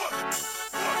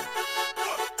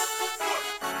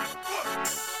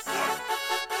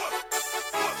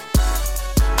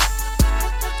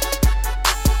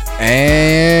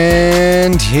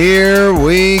And here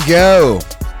we go.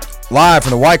 Live from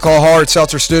the White Claw Hard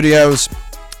Seltzer Studios,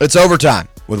 it's overtime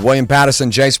with William Patteson,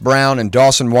 Jace Brown, and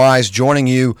Dawson Wise joining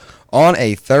you on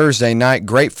a Thursday night.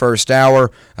 Great first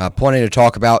hour. Plenty to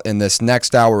talk about in this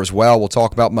next hour as well. We'll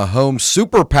talk about Mahomes'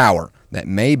 superpower that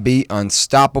may be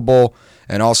unstoppable.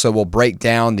 And also we'll break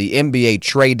down the NBA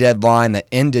trade deadline that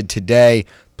ended today.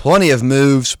 Plenty of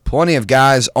moves, plenty of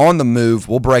guys on the move.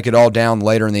 We'll break it all down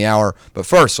later in the hour. But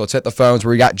first, let's hit the phones where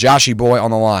we got Joshy Boy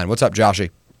on the line. What's up, Joshy?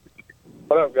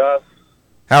 What up, guys?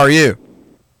 How are you?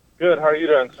 Good. How are you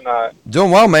doing tonight?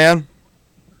 Doing well, man.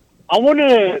 I want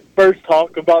to first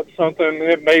talk about something.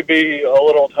 It may be a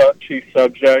little touchy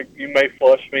subject. You may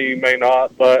flush me, you may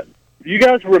not. But do you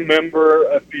guys remember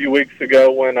a few weeks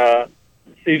ago when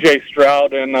C.J.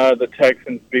 Stroud and the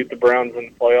Texans beat the Browns in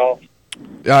the playoffs?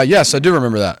 Yes, I do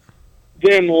remember that.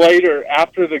 Then later,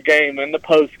 after the game, in the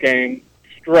postgame,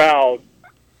 Stroud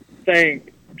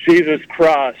thanked Jesus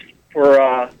Christ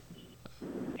for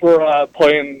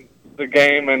playing the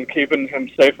game and keeping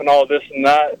him safe and all this and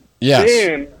that. Yes.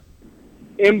 Then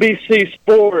NBC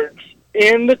Sports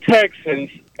and the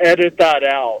Texans edit that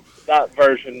out, that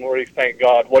version where he thanked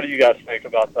God. What do you guys think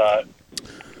about that?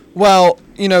 Well,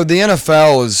 you know, the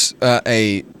NFL is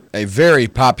a very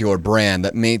popular brand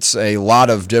that meets a lot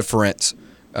of different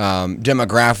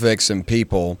demographics and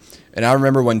people. And I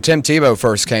remember when Tim Tebow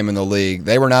first came in the league,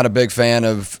 they were not a big fan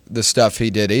of the stuff he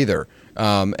did either.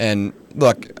 And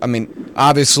look, I mean,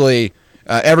 obviously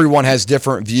everyone has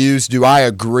different views. Do I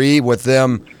agree with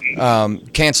them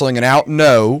canceling it out?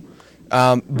 No.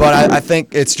 But I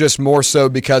think it's just more so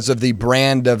because of the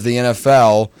brand of the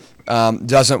NFL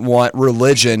doesn't want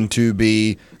religion to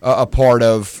be a part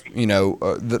of, you know,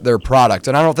 their product.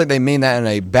 And I don't think they mean that in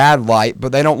a bad light,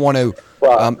 but they don't want to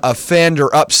offend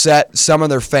or upset some of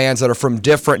their fans that are from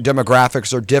different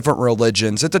demographics or different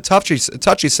religions. It's a touchy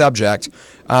subject.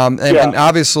 And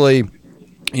obviously,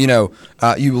 you know,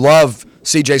 you love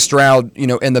C.J. Stroud, you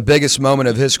know, in the biggest moment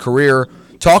of his career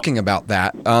talking about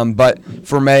that. But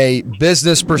from a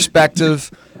business perspective,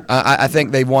 I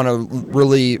think they want to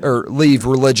leave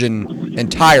religion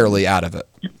entirely out of it.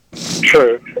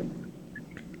 True.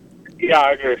 Yeah,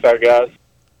 I agree with that, guys.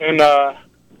 And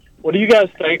what do you guys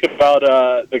think about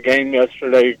the game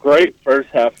yesterday? Great first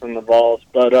half from the Vols,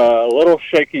 but a little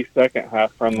shaky second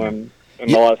half from them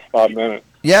in the last 5 minutes.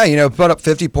 Yeah, you know, put up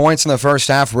 50 points in the first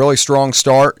half. Really strong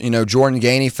start. You know, Jordan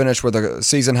Gainey finished with a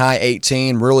season-high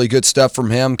 18. Really good stuff from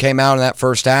him. Came out in that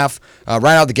first half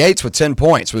right out the gates with 10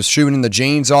 points. Was shooting the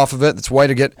jeans off of it. That's a way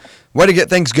to get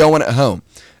things going at home.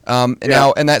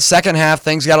 Now, in that second half,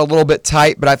 things got a little bit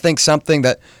tight, but I think something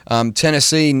that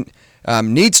Tennessee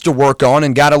needs to work on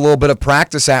and got a little bit of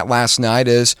practice at last night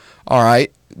is, all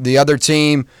right, the other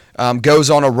team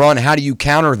goes on a run. How do you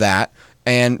counter that?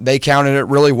 And they counted it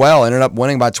really well. Ended up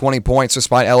winning by 20 points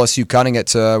despite LSU cutting it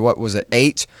to,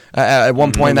 8 at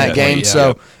one point in that game. Yeah.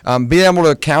 So being able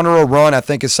to counter a run, I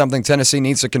think, is something Tennessee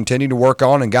needs to continue to work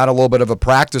on, and got a little bit of a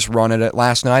practice run at it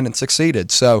last night and succeeded.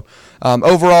 So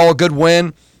overall, a good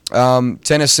win.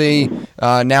 Tennessee,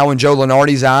 now in Joe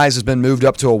Lunardi's eyes, has been moved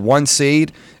up to a 1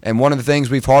 seed. And one of the things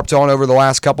we've harped on over the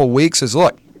last couple of weeks is,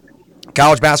 look,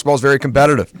 college basketball is very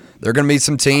competitive. There are going to be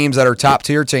some teams that are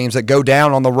top-tier teams that go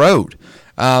down on the road.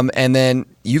 And then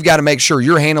you've got to make sure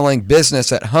you're handling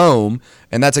business at home,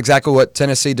 and that's exactly what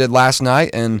Tennessee did last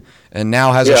night and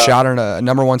now has a shot at a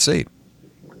number 1 seed.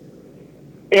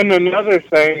 And another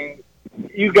thing,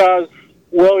 you guys,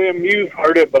 William, you've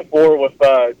heard it before with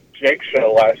Jake's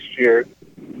show last year.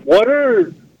 What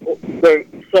are the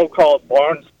so-called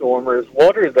barnstormers,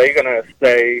 what are they going to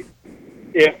say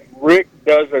if Rick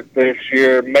does it this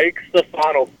year, makes the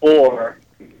Final Four?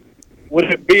 Would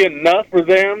it be enough for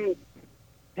them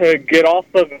to get off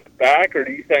of his back, or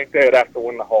do you think they'd have to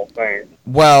win the whole thing?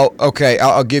 Well, okay,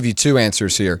 I'll give you 2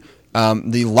 answers here.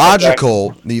 The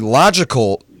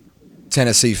logical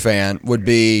Tennessee fan would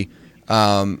be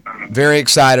very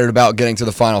excited about getting to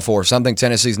the Final Four, something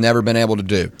Tennessee's never been able to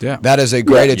do. Yeah. That is a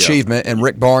great achievement, and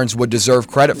Rick Barnes would deserve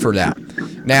credit for that.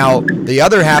 Now, the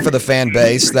other half of the fan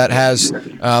base that has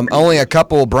only a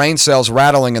couple of brain cells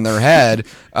rattling in their head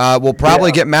will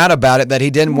probably get mad about it that he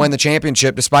didn't win the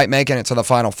championship despite making it to the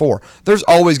Final Four. There's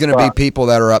always going to be people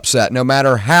that are upset, no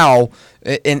matter how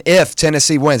and if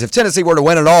Tennessee wins. If Tennessee were to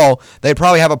win it all, they'd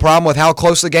probably have a problem with how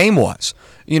close the game was.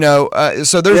 You know,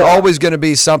 so there's always going to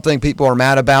be something people are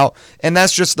mad about, and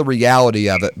that's just the reality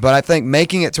of it. But I think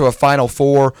making it to a Final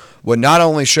Four would not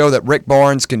only show that Rick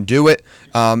Barnes can do it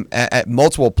at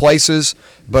multiple places,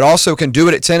 but also can do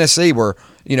it at Tennessee, where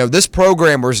this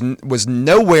program was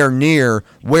nowhere near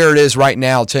where it is right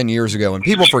now 10 years ago, and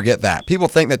people forget that. People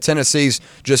think that Tennessee's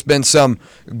just been some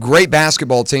great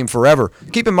basketball team forever.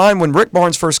 Keep in mind, when Rick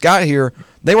Barnes first got here,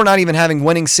 they were not even having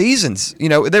winning seasons.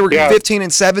 They were 15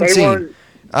 and 17.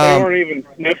 They weren't even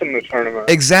sniffing the tournament.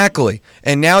 Exactly.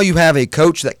 And now you have a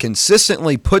coach that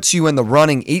consistently puts you in the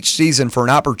running each season for an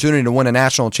opportunity to win a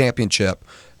national championship.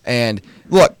 And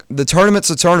look, the tournament's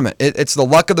a tournament. It's the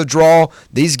luck of the draw.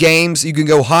 These games, you can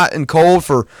go hot and cold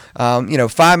for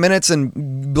 5 minutes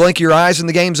and blink your eyes and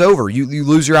the game's over. You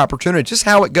lose your opportunity. Just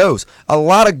how it goes. A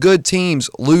lot of good teams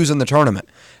lose in the tournament.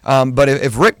 But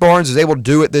if Rick Barnes is able to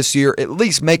do it this year, at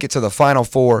least make it to the Final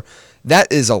Four,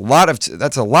 that's a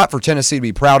lot for Tennessee to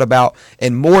be proud about,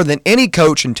 and more than any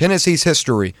coach in Tennessee's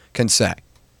history can say.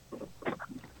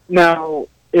 Now,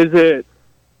 is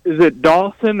it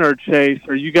Dawson or Chase?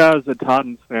 Are you guys a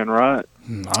Titans fan, right?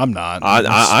 I'm not.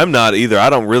 I'm not either. I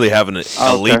don't really have an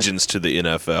allegiance to the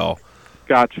NFL.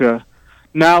 Gotcha.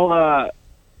 Now,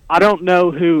 I don't know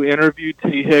who interviewed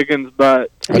T. Higgins, but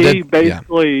he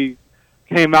basically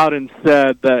came out and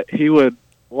said that he would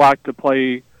like to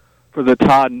play for the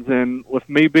Titans. And with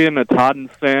me being a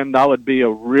Titans fan, that would be a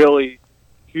really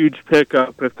huge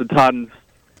pickup if the Titans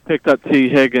picked up T.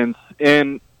 Higgins.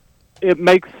 And it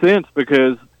makes sense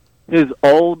because his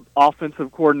old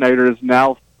offensive coordinator is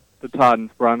now the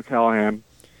Titans, Brian Callahan.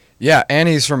 Yeah, and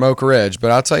he's from Oak Ridge.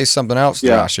 But I'll tell you something else,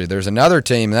 Joshy. There's another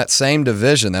team in that same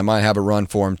division that might have a run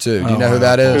for him, too. Do you know who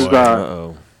that is?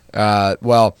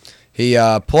 Well, he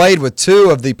played with two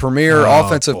of the premier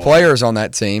offensive players on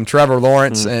that team, Trevor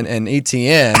Lawrence and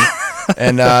Etienne.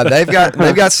 And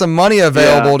they've got some money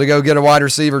available to go get a wide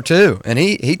receiver, too. And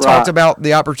he talked about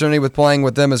the opportunity with playing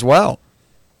with them as well.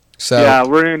 So yeah,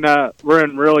 we're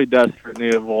in really desperate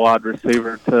need of a wide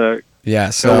receiver to. Yeah,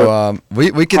 so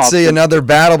we could see another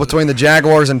battle between the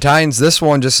Jaguars and Titans. This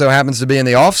one just so happens to be in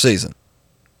the off season.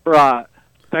 Right.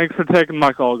 Thanks for taking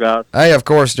my call, guys. Hey, of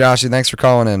course, Joshy. Thanks for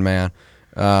calling in, man.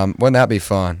 Wouldn't that be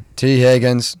fun? T.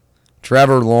 Higgins,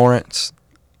 Trevor Lawrence.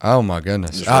 Oh my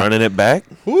goodness! Just running it back.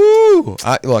 Woo!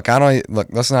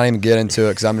 Let's not even get into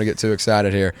it because I'm going to get too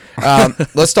excited here.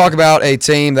 Let's talk about a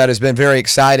team that has been very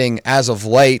exciting as of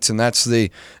late, and that's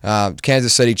the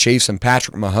Kansas City Chiefs and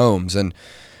Patrick Mahomes. And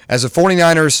as the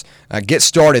 49ers get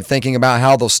started thinking about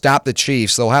how they'll stop the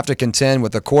Chiefs, they'll have to contend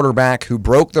with a quarterback who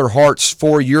broke their hearts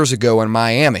 4 years ago in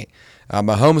Miami.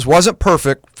 Mahomes wasn't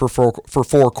perfect for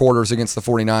four quarters against the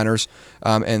 49ers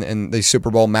in the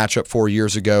Super Bowl matchup 4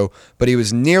 years ago, but he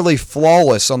was nearly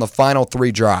flawless on the final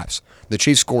three drives. The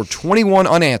Chiefs scored 21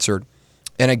 unanswered,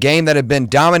 and a game that had been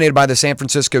dominated by the San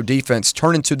Francisco defense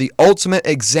turned into the ultimate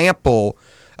example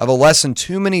of a lesson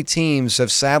too many teams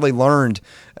have sadly learned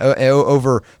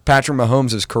over Patrick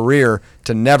Mahomes' career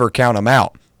to never count him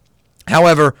out.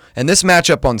 However, in this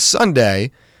matchup on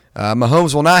Sunday,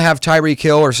 Mahomes will not have Tyreek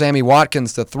Hill or Sammy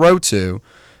Watkins to throw to,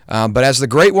 but as the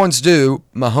great ones do,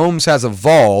 Mahomes has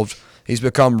evolved. He's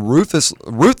become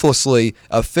ruthlessly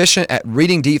efficient at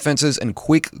reading defenses and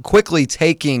quickly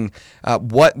taking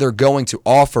what they're going to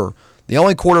offer. The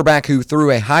only quarterback who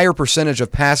threw a higher percentage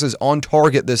of passes on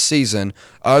target this season,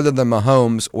 other than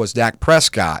Mahomes, was Dak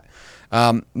Prescott.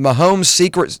 Mahomes'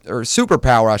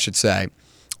 superpower, I should say,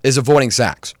 is avoiding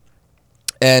sacks.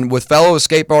 And with fellow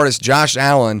escape artist Josh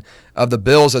Allen of the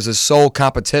Bills as his sole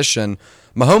competition,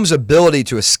 Mahomes' ability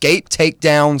to escape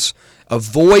takedowns,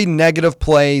 avoid negative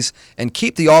plays, and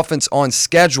keep the offense on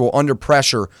schedule under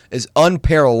pressure is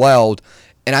unparalleled.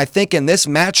 And I think in this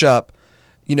matchup,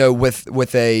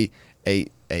 with a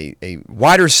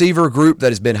wide receiver group that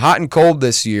has been hot and cold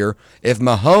this year, if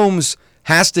Mahomes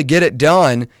has to get it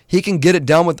done, he can get it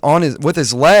done with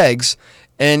his legs.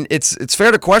 And it's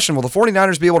fair to question, will the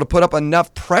 49ers be able to put up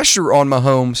enough pressure on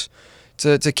Mahomes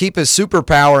to keep his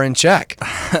superpower in check?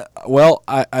 Well,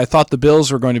 I thought the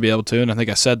Bills were going to be able to, and I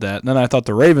think I said that. And then I thought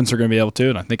the Ravens were going to be able to,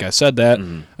 and I think I said that.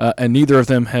 And neither of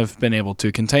them have been able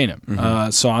to contain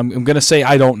him. So I'm going to say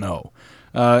I don't know.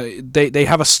 They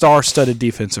have a star-studded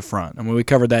defensive front. I mean, we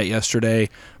covered that yesterday.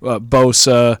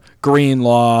 Bosa,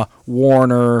 Greenlaw,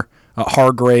 Warner,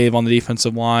 Hargrave on the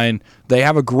defensive line. They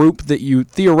have a group that you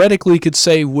theoretically could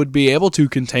say would be able to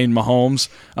contain Mahomes,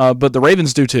 but the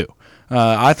Ravens do too.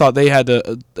 I thought they had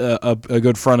a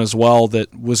good front as well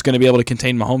that was going to be able to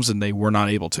contain Mahomes, and they were not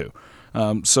able to.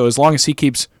 So as long as he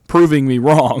keeps proving me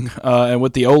wrong, and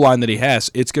with the O-line that he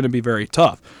has, it's going to be very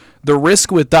tough. The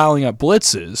risk with dialing up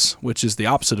blitzes, which is the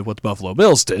opposite of what the Buffalo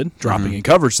Bills did, dropping in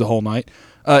coverage the whole night,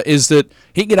 is that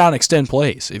he can get out and extend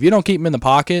plays. If you don't keep him in the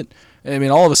pocket, I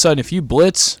mean, all of a sudden, if you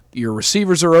blitz, your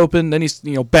receivers are open, then he's,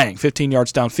 bang, 15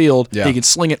 yards downfield. Yeah. He can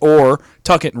sling it or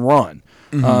tuck it and run.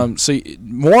 So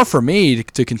more for me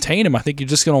to contain him, I think you're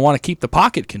just going to want to keep the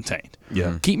pocket contained.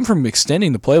 Yeah. Keep him from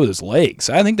extending the play with his legs.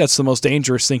 I think that's the most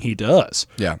dangerous thing he does.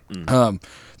 Yeah.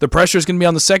 The pressure is going to be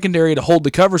on the secondary to hold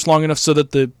the covers long enough so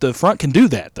that the front can do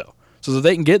that, though, so that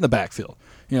they can get in the backfield.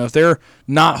 If they're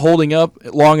not holding up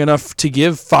long enough to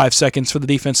give 5 seconds for the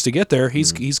defense to get there,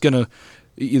 he's going to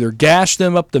either gash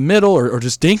them up the middle or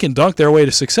just dink and dunk their way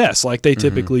to success like they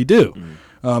typically do.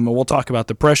 And we'll talk about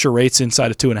the pressure rates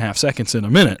inside of 2.5 seconds in a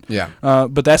minute. Yeah.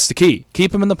 But that's the key.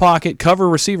 Keep him in the pocket, cover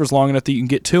receivers long enough that you can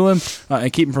get to him,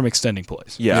 and keep him from extending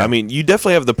plays. Yeah, I mean, you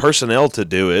definitely have the personnel to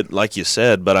do it, like you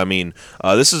said, but I mean,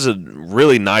 this is a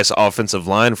really nice offensive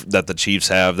line that the Chiefs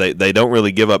have. They don't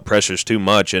really give up pressures too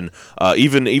much, and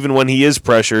even when he is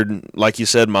pressured, like you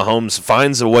said, Mahomes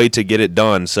finds a way to get it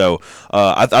done. So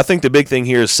I think the big thing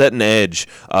here is set an edge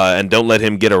and don't let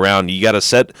him get around. You got to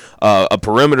set a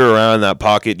perimeter around that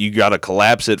pocket. You got to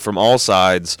collapse it from all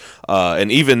sides, and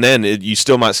even then, you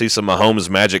still might see some Mahomes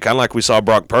magic, kind of like we saw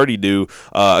Brock Purdy do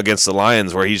against the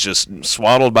Lions, where he's just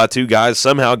swaddled by two guys,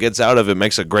 somehow gets out of it,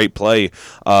 makes a great play.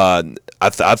 I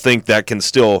think that can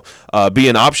still be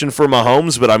an option for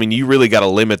Mahomes, but I mean, you really got to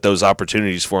limit those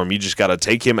opportunities for him. You just got to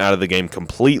take him out of the game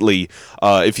completely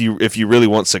if you really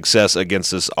want success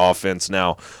against this offense.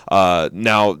 Now.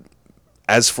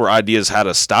 As for ideas how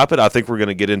to stop it, I think we're going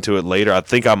to get into it later. I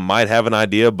think I might have an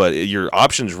idea, but your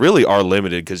options really are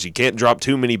limited because you can't drop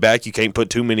too many back. You can't put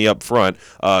too many up front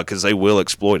because they will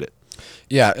exploit it.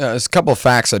 Yeah, there's a couple of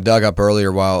facts I dug up earlier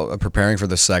while preparing for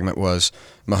this segment was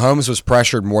Mahomes was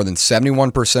pressured more than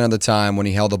 71% of the time when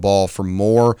he held the ball for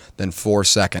more than 4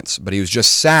 seconds, but he was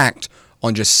just sacked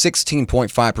on just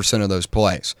 16.5% of those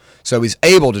plays. So he's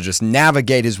able to just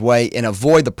navigate his way and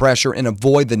avoid the pressure and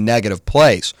avoid the negative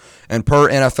plays. And per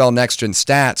NFL Next Gen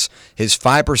Stats, his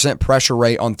 5% pressure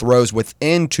rate on throws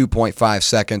within 2.5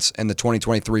 seconds in the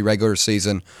 2023 regular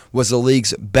season was the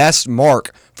league's best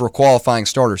mark for qualifying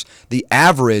starters. The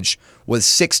average was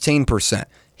 16%.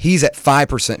 He's at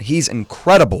 5%. He's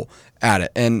incredible at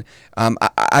it. And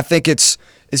I think it's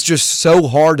just so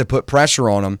hard to put pressure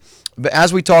on him. But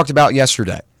as we talked about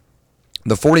yesterday,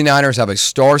 the 49ers have a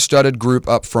star-studded group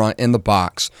up front in the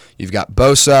box. You've got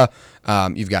Bosa,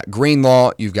 you've got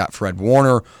Greenlaw, you've got Fred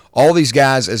Warner. All these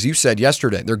guys, as you said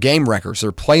yesterday, they're game wreckers,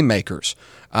 they're playmakers.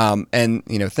 And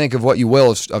think of what you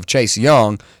will of Chase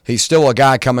Young. He's still a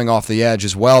guy coming off the edge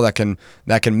as well that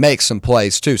can make some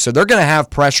plays too. So they're going to have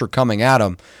pressure coming at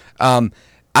him.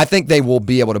 I think they will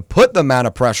be able to put the amount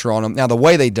of pressure on them. Now, the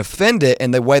way they defend it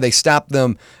and the way they stop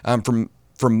them from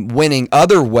winning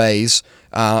other ways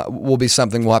will be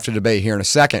something we'll have to debate here in a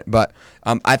second. But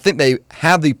I think they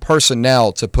have the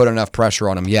personnel to put enough pressure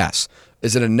on them, yes.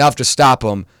 Is it enough to stop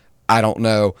them? I don't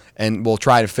know, and we'll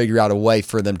try to figure out a way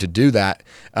for them to do that.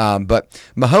 But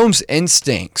Mahomes'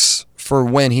 instincts for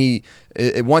when he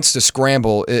wants to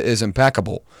scramble is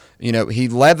impeccable. He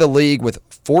led the league with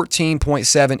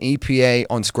 14.7 EPA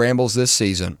on scrambles this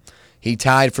season. He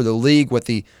tied for the league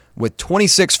with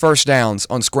 26 first downs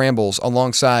on scrambles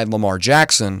alongside Lamar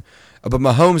Jackson, but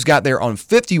Mahomes got there on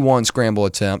 51 scramble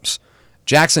attempts.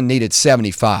 Jackson needed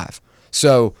 75.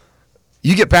 So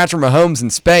you get Patrick Mahomes in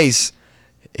space,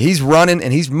 he's running,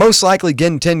 and he's most likely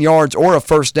getting 10 yards or a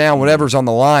first down, whatever's on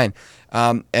the line.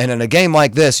 And in a game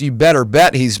like this, you better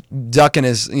bet he's ducking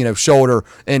his shoulder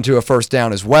into a first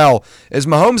down as well. Is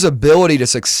Mahomes' ability to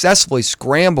successfully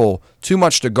scramble too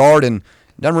much to guard, and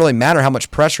it doesn't really matter how much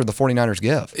pressure the 49ers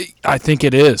give. I think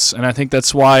it is, and I think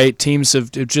that's why teams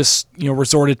have just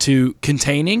resorted to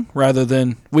containing rather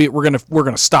than we're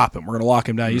gonna stop him, we're gonna lock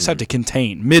him down. You just have to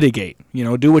contain, mitigate.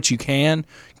 Do what you can,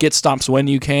 get stops when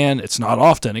you can. It's not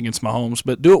often against Mahomes,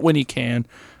 but do it when you can.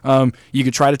 You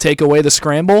could try to take away the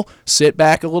scramble, sit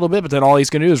back a little bit, but then all he's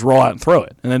gonna do is roll out and throw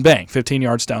it, and then bang, 15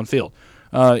 yards downfield.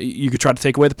 You could try to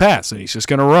take away the pass, and he's just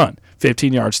gonna run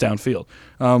 15 yards downfield.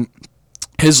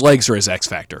 His legs are his X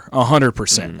factor,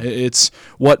 100%. It's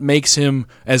what makes him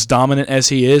as dominant as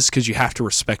he is because you have to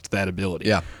respect that ability.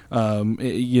 Yeah. And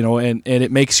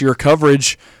it makes your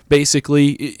coverage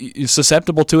basically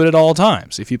susceptible to it at all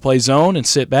times. If you play zone and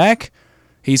sit back,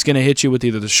 he's going to hit you with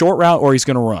either the short route or he's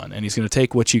going to run, and he's going to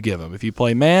take what you give him. If you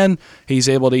play man, he's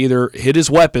able to either hit his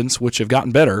weapons, which have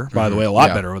gotten better, by the way, a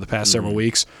lot better over the past several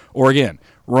weeks, or again,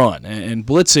 run. And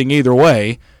blitzing either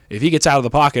way, if he gets out of the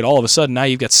pocket, all of a sudden now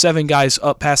you've got 7 guys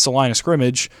up past the line of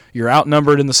scrimmage. You're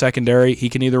outnumbered in the secondary. He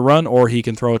can either run or he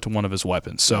can throw it to one of his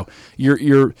weapons. So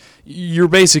you're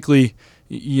basically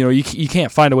you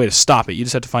can't find a way to stop it. You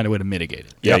just have to find a way to mitigate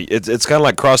it. Yeah, it's kind of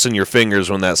like crossing your fingers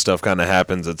when that stuff kind of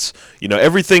happens. It's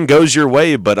everything goes your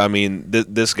way, but I mean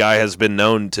this guy has been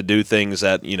known to do things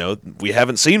that we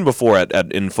haven't seen before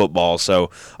in football. So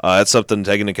that's something to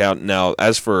take into account. Now,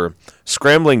 as for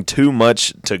scrambling too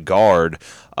much to guard,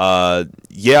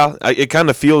 it kind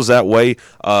of feels that way.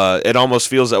 It almost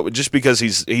feels that way just because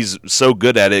he's so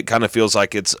good at it. It kind of feels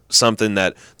like it's something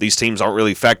that these teams aren't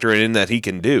really factoring in that he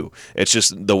can do. It's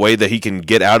just the way that he can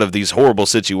get out of these horrible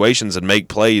situations and make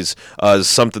plays is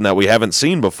something that we haven't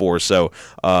seen before. So,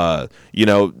 and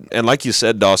like you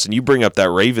said, Dawson, you bring up that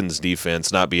Ravens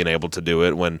defense not being able to do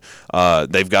it when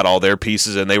they've got all their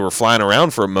pieces and they were flying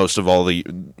around for most of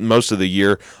the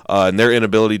year, and their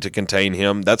inability to contain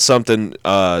him. That's something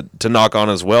to knock on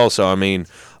as well. So I mean,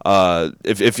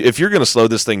 if you're going to slow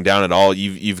this thing down at all,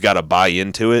 you've got to buy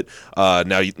into it.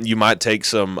 Now you might take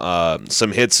some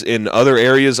hits in other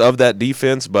areas of that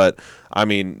defense, but I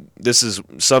mean, this is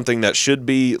something that should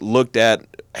be looked at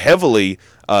heavily.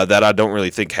 That I don't really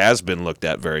think has been looked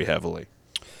at very heavily.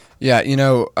 Yeah,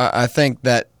 I think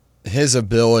that his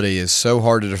ability is so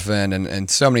hard to defend, and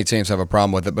so many teams have a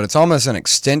problem with it, but it's almost an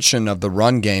extension of the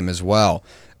run game as well.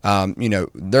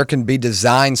 There can be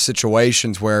design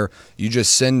situations where you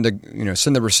just send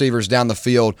the receivers down the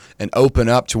field and open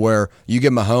up to where you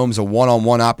give Mahomes a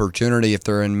one-on-one opportunity if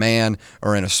they're in man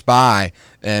or in a spy,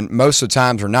 and most of the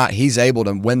times or not, he's able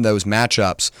to win those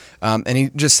matchups. And he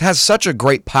just has such a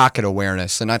great pocket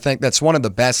awareness, and I think that's one of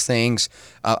the best things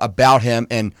about him.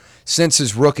 And since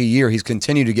his rookie year, he's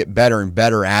continued to get better and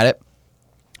better at it.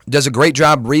 Does a great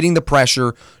job reading the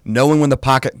pressure, knowing when the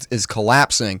pocket is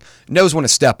collapsing, knows when to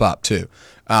step up too.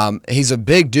 He's a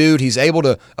big dude. He's able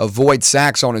to avoid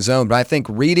sacks on his own, but I think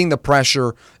reading the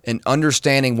pressure and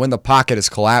understanding when the pocket is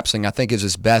collapsing, I think is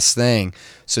his best thing.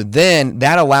 So then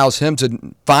that allows him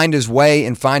to find his way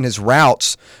and find his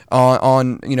routes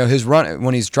on his run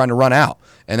when he's trying to run out.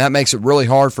 And that makes it really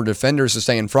hard for defenders to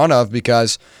stay in front of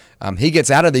because he gets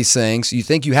out of these things. You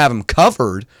think you have him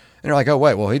covered, and you're like, oh,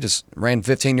 wait, well, he just ran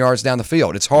 15 yards down the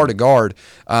field. It's hard to guard,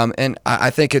 and I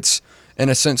think it's, in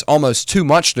a sense, almost too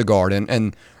much to guard,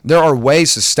 and there are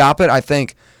ways to stop it. I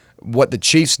think what the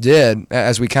Chiefs did,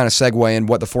 as we kind of segue in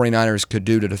what the 49ers could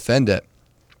do to defend it,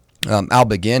 I'll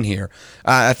begin here.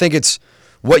 I think it's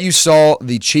what you saw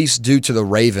the Chiefs do to the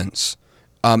Ravens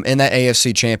in that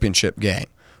AFC Championship game,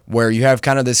 where you have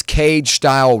kind of this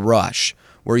cage-style rush,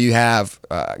 where you have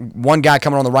one guy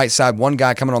coming on the right side, one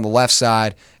guy coming on the left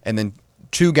side, and then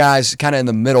two guys kind of in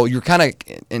the middle. You're kind of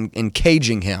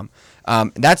encaging him.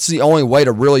 That's the only way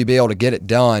to really be able to get it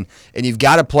done, and you've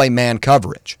got to play man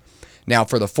coverage. Now,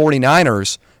 for the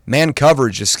 49ers, man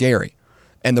coverage is scary.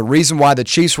 And the reason why the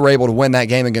Chiefs were able to win that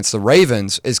game against the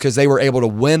Ravens is because they were able to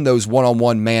win those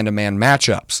one-on-one man-to-man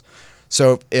matchups.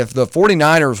 So if the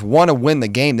 49ers want to win the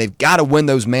game, they've got to win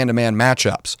those man-to-man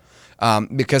matchups.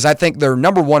 Because I think their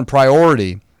number one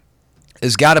priority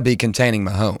has got to be containing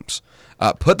Mahomes.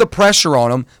 Put the pressure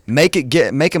on him, make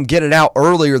him get it out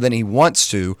earlier than he wants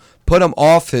to, put him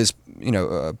off his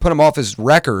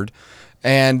record,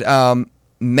 and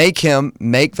make him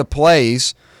make the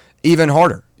plays even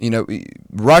harder.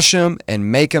 Rush him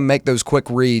and make him make those quick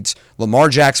reads. Lamar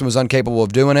Jackson was incapable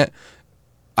of doing it.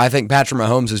 I think Patrick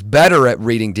Mahomes is better at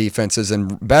reading defenses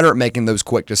and better at making those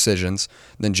quick decisions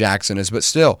than Jackson is. But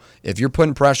still, if you're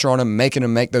putting pressure on him, making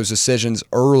him make those decisions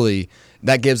early,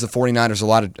 that gives the 49ers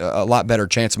a lot better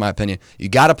chance, in my opinion. You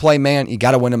got to play man. You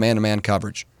got to win a man-to-man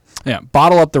coverage. Yeah,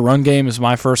 bottle up the run game is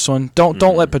my first one. Don't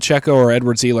let Pacheco or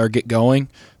Edwards-Helaire get going.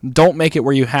 Don't make it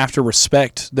where you have to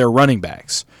respect their running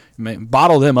backs.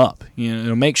 Bottle them up.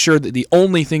 Make sure that the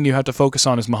only thing you have to focus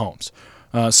on is Mahomes.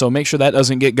 So make sure that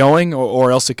doesn't get going,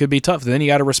 or else it could be tough. Then you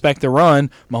got to respect the run.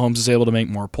 Mahomes is able to make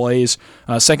more plays.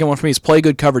 Second one for me is play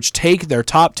good coverage. Take their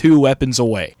top two weapons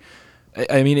away.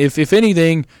 I mean, if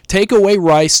anything, take away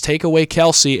Rice, take away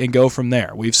Kelsey, and go from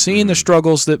there. We've seen the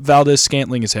struggles that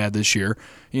Valdez-Scantling has had this year,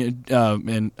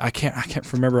 and I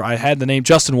can't remember. I had the name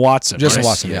Justin Watson. Justin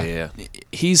Watson, yeah.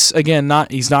 He's not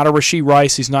a Rashee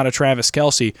Rice. He's not a Travis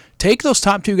Kelsey. Take those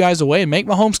top two guys away and make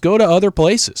Mahomes go to other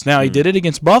places. Now he did it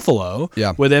against Buffalo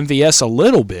with MVS a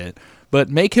little bit. But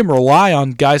make him rely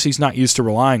on guys he's not used to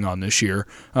relying on this year.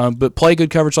 But play good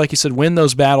coverage, like you said, win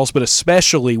those battles, but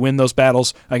especially win those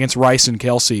battles against Rice and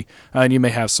Kelsey, and you may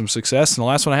have some success. And the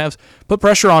last one I have, put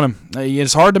pressure on him.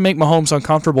 It's hard to make Mahomes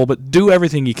uncomfortable, but do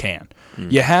everything you can.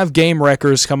 You have game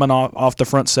wreckers coming off the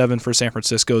front seven for San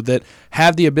Francisco that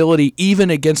have the ability, even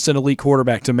against an elite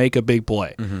quarterback, to make a big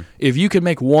play. If you can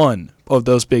make one of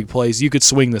those big plays, you could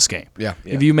swing this game.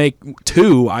 If you make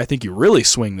two, I think you really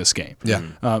swing this game.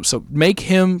 So make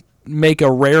him make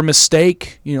a rare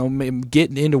mistake,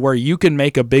 get into where you can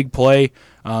make a big play,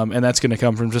 and that's going to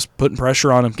come from just putting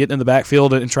pressure on him, getting in the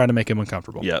backfield, and trying to make him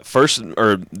uncomfortable. Yeah, first,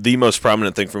 or the most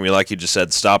prominent thing for me, like you just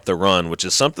said, stop the run, which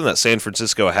is something that San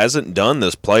Francisco hasn't done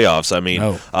this playoffs. I mean,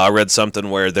 No. I read something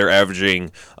where they're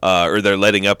averaging, or they're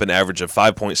letting up an average of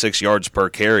 5.6 yards per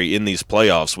carry in these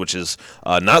playoffs, which is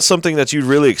not something that you'd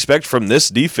really expect from this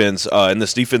defense and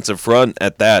this defensive front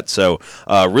at that. So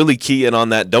really key in on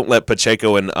that. Don't let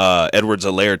Pacheco and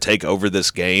Edwards-Helaire take over this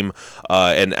game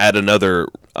and add another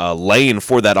lane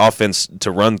for that offense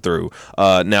to run through.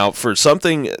 Now, for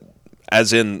something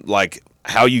as in like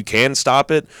how you can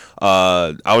stop it,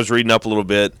 I was reading up a little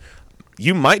bit.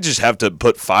 You might just have to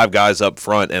put 5 guys up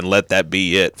front and let that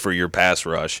be it for your pass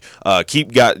rush.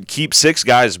 Keep 6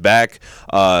 guys back,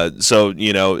 so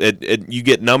you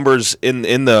get numbers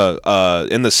in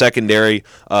the secondary,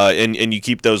 and you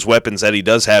keep those weapons that he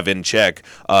does have in check,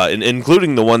 and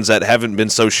including the ones that haven't been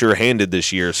so sure-handed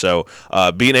this year. So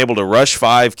being able to rush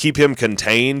 5, keep him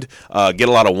contained, get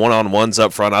a lot of one-on-ones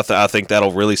up front. I think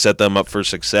that'll really set them up for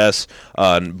success.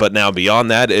 But now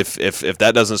beyond that, if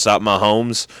that doesn't stop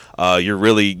Mahomes, you're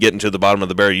really getting to the bottom of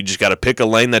the barrel. You just got to pick a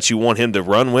lane that you want him to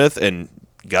run with, and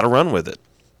you got to run with it.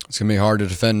 It's going to be hard to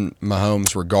defend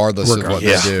Mahomes regardless of what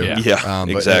they do. Yeah,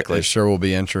 exactly. But it sure will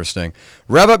be interesting.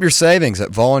 Rev up your savings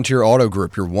at Volunteer Auto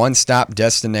Group, your one-stop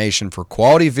destination for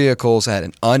quality vehicles at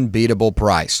an unbeatable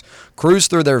price. Cruise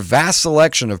through their vast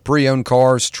selection of pre-owned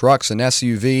cars, trucks, and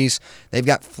SUVs. They've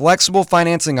got flexible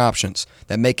financing options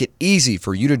that make it easy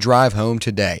for you to drive home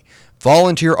today.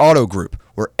 Volunteer Auto Group,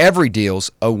 where every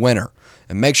deal's a winner.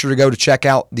 And make sure to go to check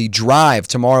out The Drive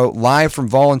tomorrow, live from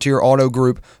Volunteer Auto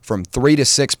Group from 3 to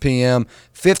 6 p.m.,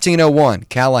 1501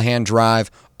 Callahan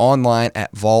Drive, online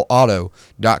at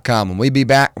volauto.com.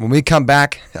 When we come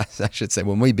back,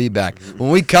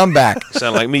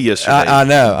 Sound like me yesterday. I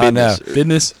know.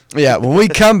 Business. Yeah, when we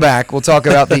come back, we'll talk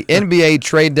about the NBA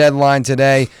trade deadline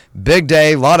today. Big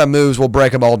day, a lot of moves. We'll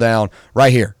break them all down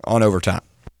right here on Overtime.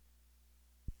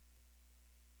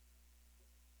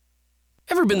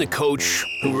 Ever been the coach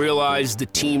who realized the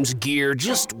team's gear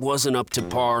just wasn't up to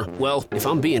par? Well, if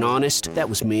I'm being honest, that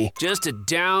was me. Just a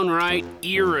downright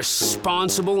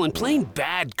irresponsible and plain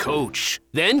bad coach.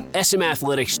 Then, SM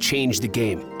Athletics changed the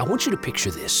game. I want you to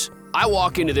picture this. I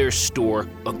walk into their store,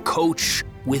 a coach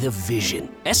with a vision.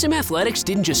 SM Athletics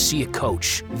didn't just see a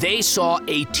coach. They saw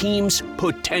a team's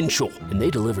potential, and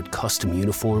they delivered custom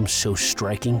uniforms so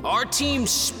striking. Our team's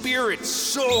spirit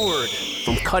soared.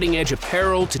 From cutting-edge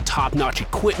apparel to top-notch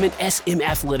equipment, SM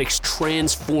Athletics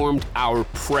transformed our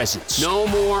presence. No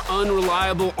more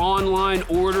unreliable online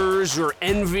orders or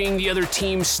envying the other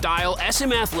team's style.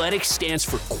 SM Athletics stands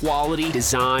for quality,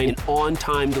 design, and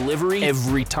on-time delivery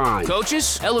every time.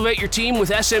 Coaches, elevate your team with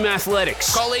SM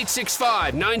Athletics. Call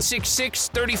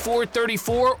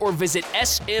 865-966-3434 or visit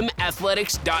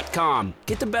smathletics.com.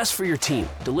 Get the best for your team,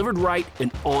 delivered right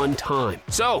and on time.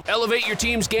 So, elevate your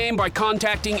team's game by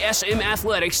contacting SM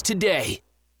Athletics today.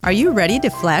 Are you ready to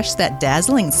flash that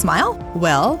dazzling smile?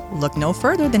 Well, look no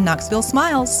further than Knoxville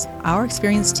Smiles. Our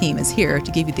experienced team is here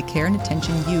to give you the care and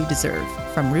attention you deserve.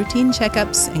 From routine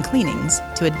checkups and cleanings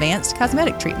to advanced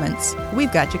cosmetic treatments,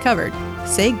 we've got you covered.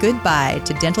 Say goodbye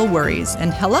to dental worries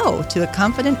and hello to a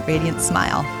confident, radiant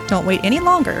smile. Don't wait any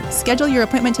longer. Schedule your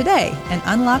appointment today and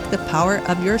unlock the power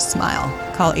of your smile.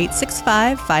 Call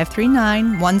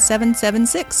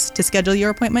 865-539-1776 to schedule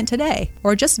your appointment today,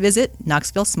 or just visit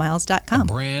knoxvillesmiles.com. A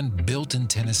brand built in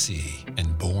Tennessee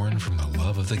and born from the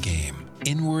love of the game.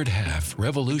 Inward Half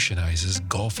revolutionizes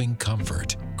golfing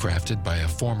comfort. Crafted by a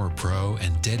former pro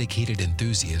and dedicated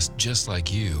enthusiast just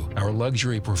like you, our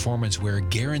luxury performance wear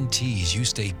guarantees you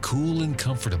stay cool and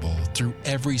comfortable through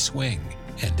every swing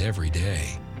and every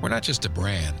day. We're not just a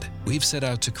brand. We've set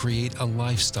out to create a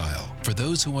lifestyle for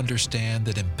those who understand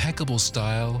that impeccable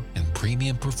style and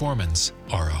premium performance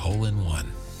are a hole-in-one.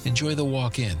 Enjoy the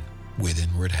walk-in with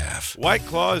Inward Half. White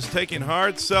Claw is taking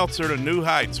hard seltzer to new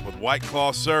heights with White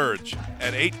Claw Surge.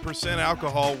 At 8%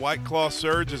 alcohol, White Claw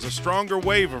Surge is a stronger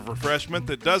wave of refreshment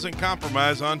that doesn't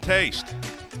compromise on taste.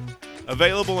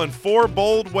 Available in 4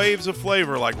 bold waves of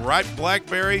flavor like ripe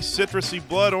blackberry, citrusy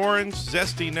blood orange,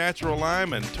 zesty natural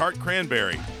lime, and tart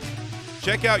cranberry.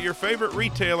 Check out your favorite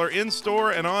retailer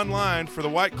in-store and online for the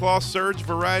White Claw Surge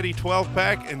Variety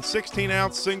 12-pack and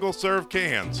 16-ounce single-serve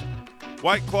cans.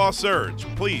 White Claw Surge.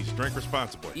 Please drink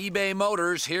responsibly. eBay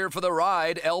Motors, here for the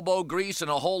ride. Elbow grease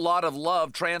and a whole lot of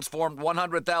love transformed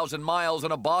 100,000 miles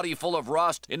and a body full of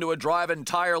rust into a drive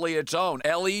entirely its own.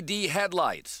 LED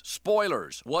headlights,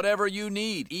 spoilers, whatever you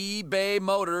need, eBay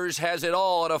Motors has it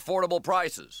all at affordable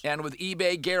prices. And with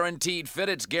eBay Guaranteed Fit,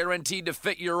 it's guaranteed to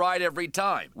fit your ride every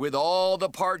time. With all the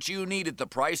parts you need at the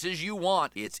prices you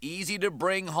want, it's easy to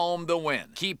bring home the win.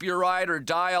 Keep your ride or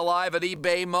die alive at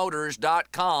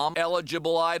ebaymotors.com.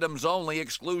 Eligible items only.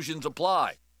 Exclusions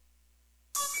apply.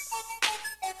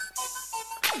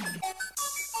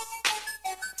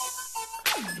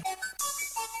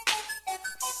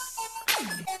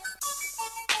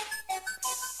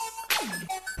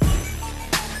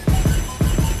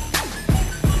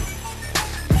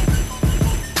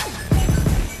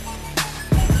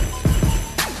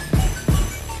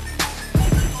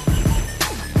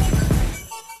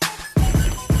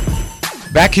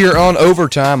 Back here on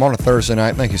Overtime on a Thursday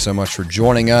night. Thank you so much for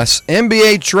joining us.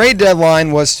 NBA trade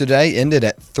deadline was today, ended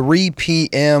at 3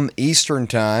 p.m. Eastern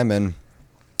Time, and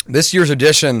this year's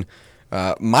edition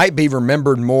might be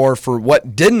remembered more for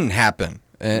what didn't happen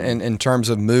in terms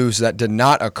of moves that did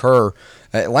not occur.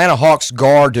 Atlanta Hawks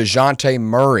guard DeJounte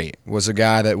Murray was a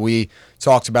guy that we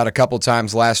talked about a couple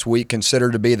times last week,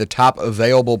 considered to be the top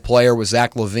available player with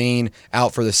Zach LaVine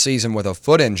out for the season with a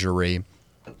foot injury.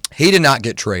 He did not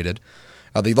get traded.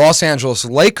 The Los Angeles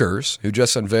Lakers, who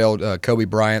just unveiled Kobe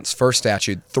Bryant's first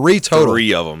statue, three total.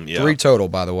 3 of them, yeah. 3 total,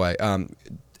 by the way.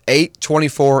 8,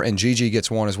 24, and Gigi gets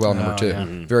one as well, number 2. Yeah.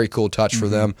 Very cool touch for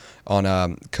them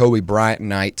on Kobe Bryant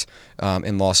night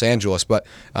in Los Angeles. But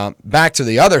back to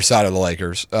the other side of the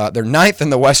Lakers. They're 9th in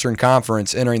the Western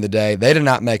Conference entering the day. They did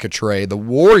not make a trade. The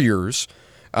Warriors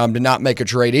did not make a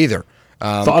trade either.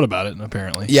 Thought about it,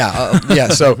 apparently. Yeah.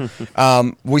 So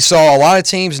we saw a lot of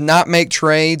teams not make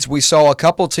trades. We saw a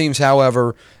couple teams,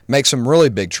 however, make some really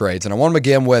big trades. And I want to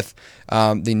begin with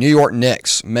the New York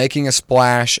Knicks making a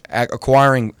splash,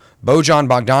 acquiring Bojan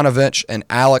Bogdanovic and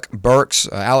Alec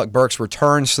Burks. Alec Burks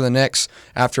returns to the Knicks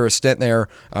after a stint there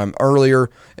earlier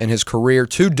in his career.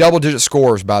 2 double-digit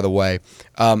scores, by the way,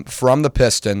 from the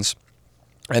Pistons.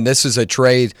 And this is a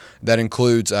trade that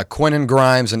includes Quentin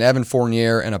Grimes and Evan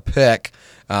Fournier and a pick.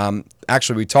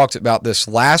 Actually, we talked about this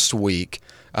last week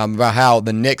about how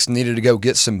the Knicks needed to go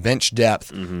get some bench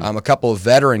depth, a couple of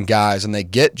veteran guys, and they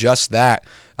get just that.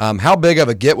 How big of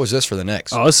a get was this for the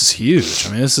Knicks? Oh, this is huge.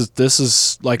 I mean, this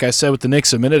is like I said with the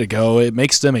Knicks a minute ago, it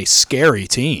makes them a scary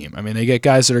team. I mean, they get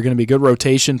guys that are going to be good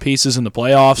rotation pieces in the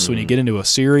playoffs when you get into a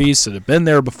series that have been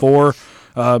there before.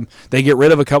 They get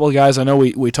rid of a couple of guys I know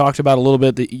we talked about a little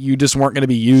bit that you just weren't going to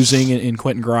be using in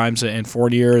Quentin Grimes and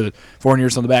Fournier.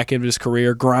 Fournier's on the back end of his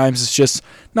career. Grimes is just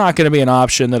not going to be an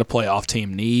option that a playoff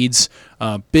team needs.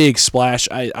 Big splash.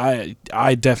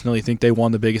 I definitely think they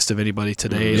won the biggest of anybody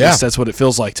today. Yeah. At least that's what it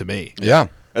feels like to me. Yeah.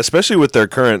 Especially with their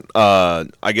current,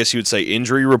 I guess you would say,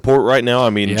 injury report right now. I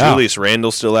mean, Julius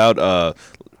Randle's still out.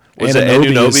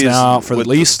 Anunoby is now out for at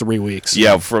least 3 weeks.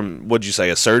 Yeah, from, what'd you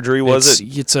say, a surgery, was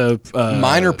it? It's a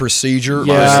minor procedure.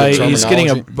 Yeah, he's getting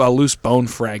a loose bone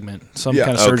fragment, some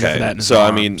kind of surgery for that in his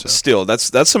arm, I mean, still,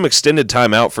 that's some extended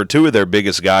time out for 2 of their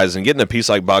biggest guys, and getting a piece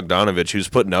like Bogdanovic, who's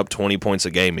putting up 20 points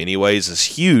a game anyways, is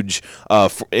huge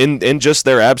in just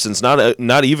their absence,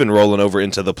 not even rolling over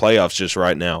into the playoffs just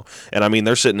right now. And, I mean,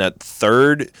 they're sitting at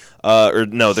 3rd,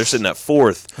 they're sitting at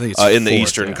 4th in the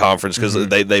Eastern Conference because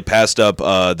they passed up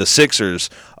the Sixers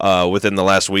within the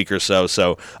last week or so.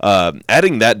 So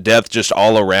adding that depth just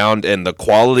all around and the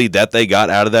quality that they got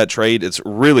out of that trade, it's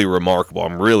really remarkable.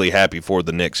 I'm really happy for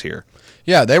the Knicks here.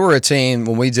 Yeah, they were a team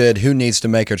when we did who needs to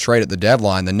make a trade at the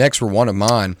deadline. The Knicks were one of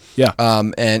mine. Yeah.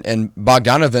 And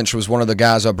Bogdanovic was one of the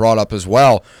guys I brought up as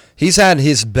well. He's had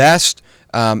his best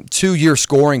 2-year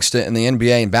scoring stint in the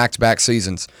NBA in back-to-back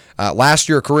seasons. Last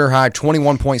year, a career high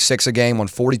 21.6 a game on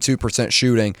 42%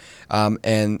 shooting,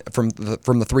 and from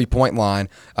the three-point line.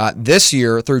 This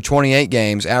year, through 28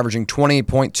 games, averaging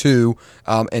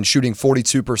 20.2 and shooting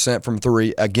 42% from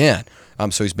 3 again.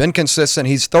 So he's been consistent.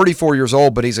 He's 34 years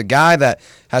old, but he's a guy that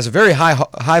has a very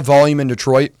high volume in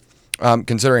Detroit,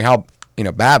 considering how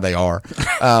bad they are.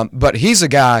 But he's a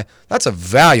guy that's a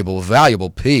valuable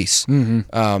piece come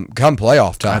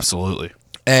playoff time. Absolutely.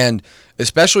 And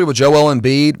especially with Joel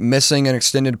Embiid missing an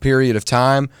extended period of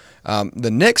time,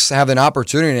 the Knicks have an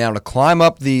opportunity now to climb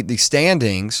up the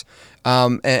standings.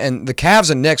 And the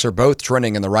Cavs and Knicks are both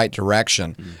trending in the right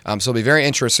direction. So it'll be very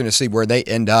interesting to see where they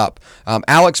end up.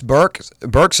 Alex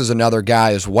Burks is another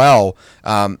guy as well.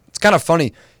 It's kind of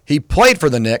funny. He played for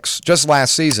the Knicks just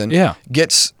last season. Yeah.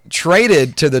 Gets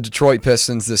traded to the Detroit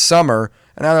Pistons this summer,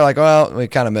 and now they're like, well, we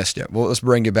kind of missed you. Well, let's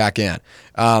bring you back in.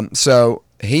 So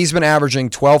He's been averaging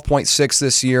 12.6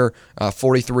 this year,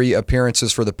 43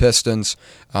 appearances for the Pistons.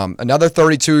 Another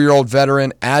 32-year-old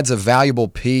veteran adds a valuable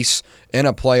piece in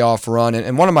a playoff run.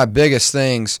 And one of my biggest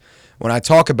things when I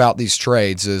talk about these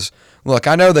trades is, look,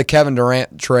 I know the Kevin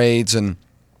Durant trades and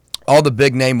all the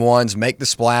big name ones make the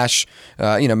splash,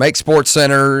 make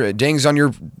SportsCenter, dings on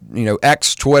your,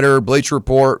 X, Twitter, Bleacher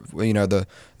Report, the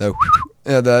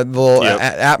little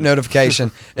app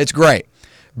notification. It's great.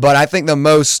 But I think the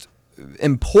most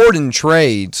important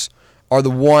trades are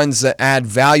the ones that add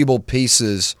valuable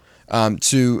pieces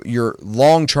to your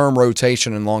long-term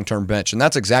rotation and long-term bench. And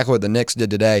that's exactly what the Knicks did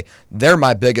today. They're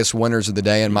my biggest winners of the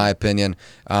day, in my opinion.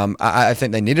 I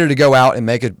think they needed to go out and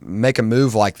make a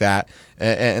move like that,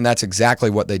 and that's exactly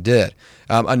what they did.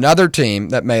 Another team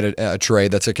that made a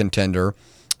trade that's a contender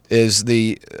is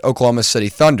the Oklahoma City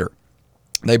Thunder.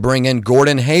 They bring in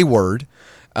Gordon Hayward,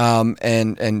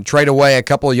 and trade away a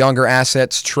couple of younger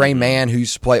assets. Trey Mann, who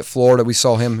used to play at Florida, we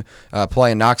saw him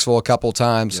play in Knoxville a couple of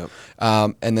times,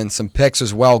 and then some picks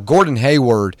as well. Gordon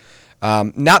Hayward,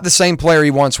 not the same player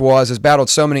he once was, has battled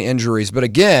so many injuries, but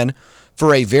again,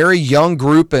 for a very young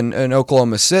group in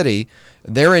Oklahoma City,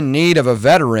 they're in need of a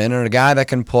veteran and a guy that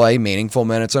can play meaningful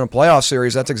minutes in a playoff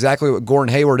series. That's exactly what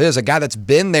Gordon Hayward is, a guy that's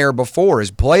been there before,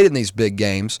 has played in these big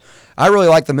games. I really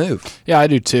like the move. Yeah, I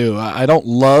do too. I don't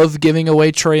love giving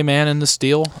away Trey Mann in this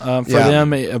deal. For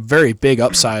them, a very big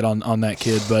upside on that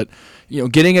kid. But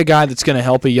getting a guy that's going to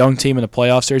help a young team in a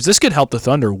playoff series, this could help the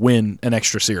Thunder win an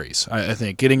extra series. I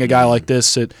think getting a guy like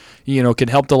this that can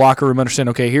help the locker room understand.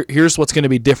 Okay, here's what's going to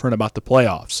be different about the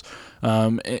playoffs.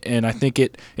 And I think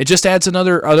it just adds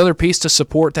another piece to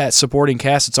support that supporting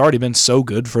cast. It's already been so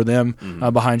good for them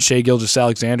behind Shai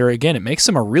Gilgeous-Alexander. Again, it makes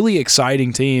them a really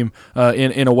exciting team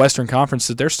in a Western Conference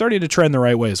that they're starting to trend the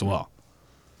right way as well.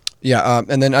 Yeah,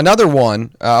 and then another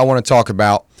one I want to talk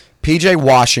about, P.J.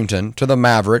 Washington to the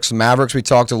Mavericks. Mavericks we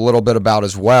talked a little bit about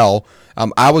as well.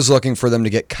 I was looking for them to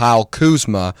get Kyle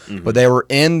Kuzma, but they were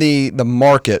in the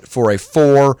market for a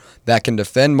 4 that can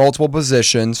defend multiple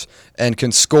positions and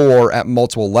can score at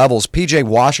multiple levels. P.J.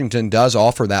 Washington does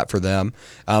offer that for them.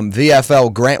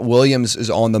 VFL Grant Williams is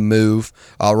on the move,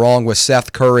 along with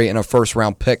Seth Curry and a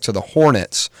first-round pick to the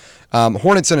Hornets.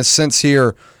 Hornets, in a sense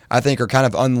here, I think are kind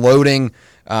of unloading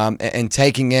and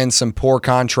taking in some poor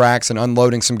contracts and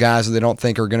unloading some guys that they don't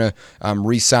think are going to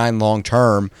re-sign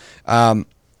long-term.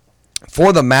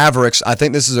 For the Mavericks, I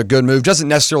think this is a good move. Doesn't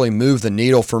necessarily move the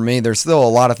needle for me. There's still a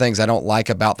lot of things I don't like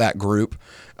about that group.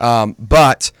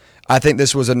 But I think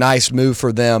this was a nice move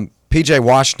for them. P.J.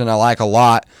 Washington I like a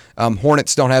lot.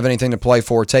 Hornets don't have anything to play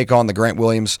for. Take on the Grant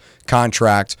Williams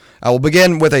contract. I will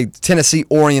begin with a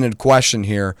Tennessee-oriented question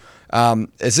here.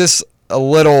 Is this a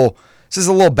little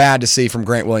bad to see from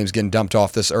Grant Williams getting dumped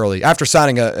off this early after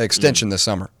signing an extension this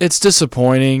summer? It's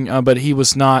disappointing, but he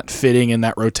was not fitting in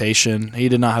that rotation. He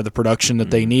did not have the production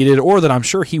that they needed or that I'm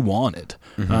sure he wanted.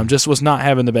 Just was not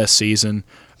having the best season.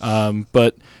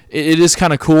 But it is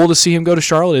kind of cool to see him go to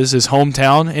Charlotte. It is his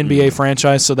hometown NBA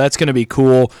franchise, so that's going to be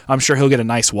cool. I'm sure he'll get a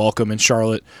nice welcome in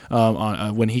Charlotte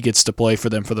when he gets to play for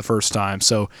them for the first time.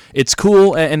 So it's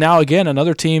cool. And now, again,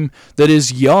 another team that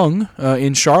is young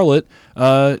in Charlotte,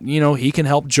 he can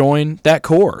help join that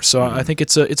core. So I think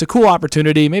it's a cool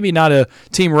opportunity. Maybe not a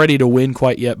team ready to win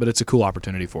quite yet, but it's a cool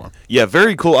opportunity for him. Yeah,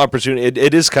 very cool opportunity.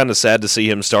 It is kind of sad to see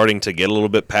him starting to get a little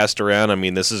bit passed around. I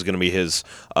mean, this is going to be his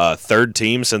third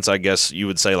team since I guess you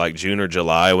would say like June or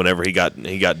July, whenever he got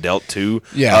dealt to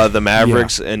the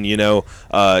Mavericks, and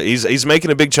he's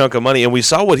making a big chunk of money, and we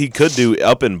saw what he could do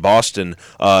up in Boston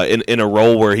in a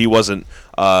role where he wasn't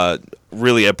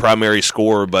really a primary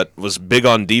scorer, but was big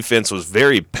on defense, was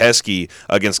very pesky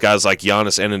against guys like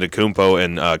Giannis Antetokounmpo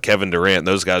and Kevin Durant.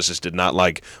 Those guys just did not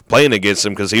like playing against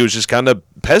him because he was just kind of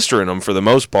pestering them for the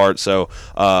most part. So,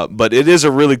 but it is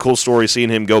a really cool story seeing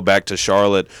him go back to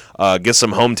Charlotte, get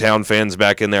some hometown fans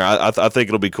back in there. I think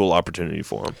it'll be a cool opportunity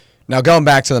for him. Now, going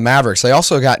back to the Mavericks, they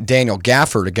also got Daniel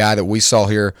Gafford, a guy that we saw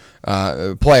here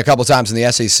play a couple times in the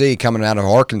SEC coming out of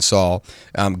Arkansas.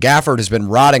 Gafford has been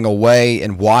rotting away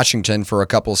in Washington for a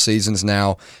couple of seasons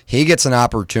now. He gets an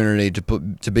opportunity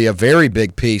to be a very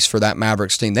big piece for that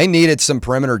Mavericks team. They needed some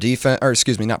interior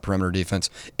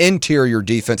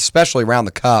defense, especially around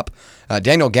the cup.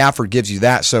 Daniel Gafford gives you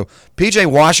that. So, P.J.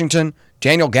 Washington,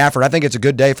 Daniel Gafford, I think it's a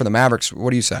good day for the Mavericks. What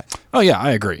do you say? Oh, yeah,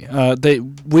 I agree.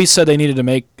 We said they needed to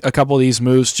make a couple of these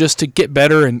moves just to get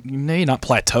better and maybe not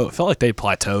plateau. It felt like they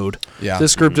plateaued. Yeah.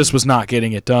 This group just was not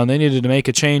getting it done. They needed to make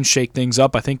a change, shake things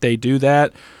up. I think they do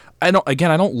that. I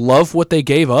don't love what they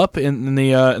gave up in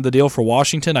the deal for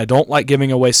Washington. I don't like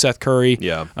giving away Seth Curry.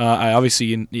 Yeah.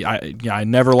 I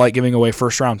never like giving away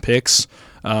first-round picks.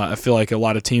 I feel like a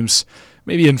lot of teams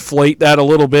maybe inflate that a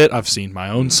little bit. I've seen my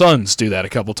own sons do that a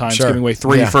couple times, Sure. giving away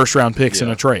 3 first-round picks in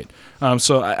a trade.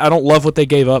 So I don't love what they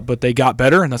gave up, but they got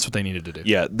better, and that's what they needed to do.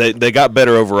 Yeah, they got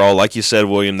better overall. Like you said,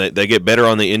 William, they get better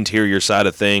on the interior side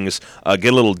of things,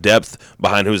 get a little depth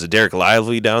behind who's Derek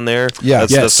Lively down there. Yeah.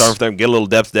 That's starting for them. Get a little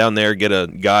depth down there, get a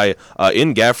guy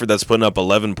in Gafford that's putting up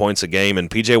 11 points a game,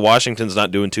 and P.J. Washington's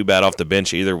not doing too bad off the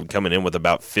bench either, coming in with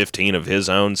about 15 of his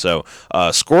own. So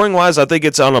scoring-wise, I think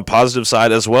it's on a positive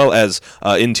side as well as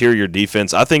interior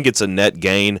defense. I think it's a net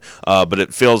gain, but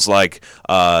it feels like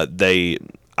they,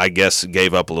 I guess,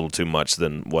 gave up a little too much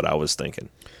than what I was thinking.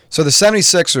 So the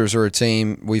 76ers are a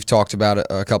team we've talked about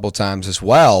a couple of times as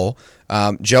well.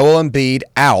 Joel Embiid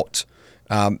out.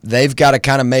 They've got to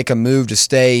kind of make a move to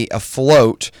stay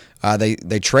afloat.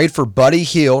 They trade for Buddy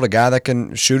Hield, a guy that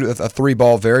can shoot a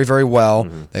 3-ball very, very well.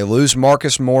 Mm-hmm. They lose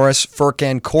Marcus Morris,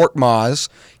 Furkan Korkmaz.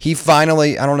 He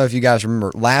finally, I don't know if you guys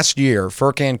remember, last year,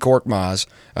 Furkan Korkmaz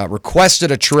requested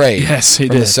a trade from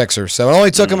the Sixers. So it only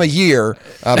took him a year,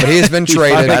 but he has been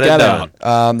traded.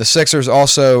 The Sixers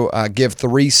also give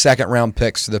 3 second-round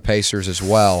picks to the Pacers as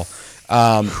well.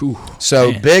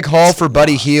 Big haul for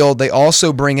Buddy Hield. They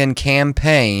also bring in Cam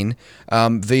Payne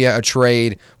via a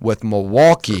trade with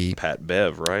Milwaukee. Pat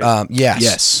Bev, right?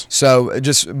 Yes. So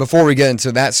just before we get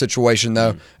into that situation,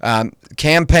 though,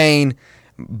 Cam Payne,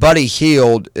 Buddy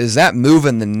Hield, is that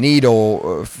moving the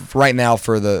needle right now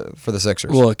for the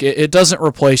Sixers? Look, it doesn't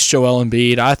replace Joel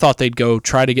Embiid. I thought they'd go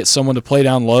try to get someone to play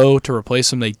down low to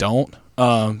replace him. They don't.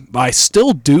 I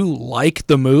still do like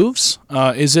the moves.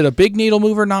 Is it a big needle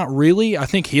mover? Not really. I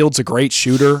think Hield's a great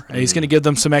shooter. He's going to give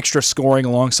them some extra scoring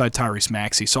alongside Tyrese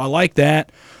Maxey. So I like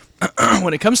that.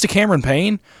 When it comes to Cameron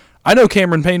Payne, I know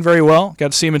Cameron Payne very well.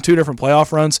 Got to see him in 2 different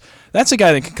playoff runs. That's a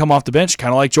guy that can come off the bench,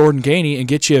 kind of like Jordan Gainey, and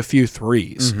get you a few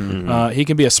threes. Mm-hmm. He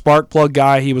can be a spark plug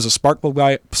guy. He was a spark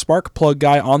plug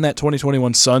guy on that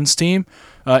 2021 Suns team.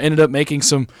 Ended up making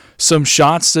some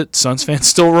shots that Suns fans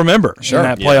still remember in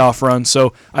that playoff run.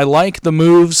 So I like the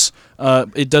moves.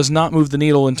 It does not move the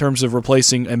needle in terms of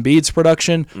replacing Embiid's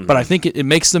production, but I think it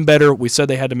makes them better. We said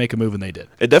they had to make a move, and they did.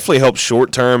 It definitely helps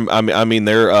short term. I mean,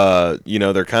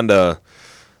 they're kind of.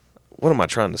 What am I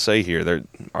trying to say here?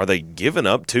 Are they giving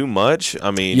up too much? I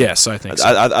mean, yes, I think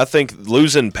so. I think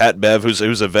losing Pat Bev,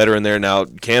 who's a veteran there now,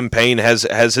 Cam Payne has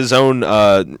his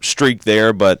own streak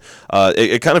there, but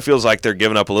it kind of feels like they're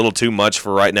giving up a little too much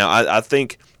for right now. I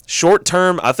think short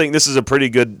term, I think this is a pretty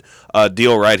good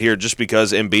deal right here, just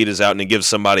because Embiid is out and it gives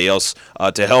somebody else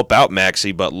to help out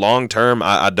Maxey. But long term,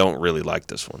 I don't really like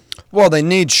this one. Well, they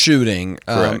need shooting,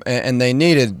 and they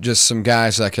needed just some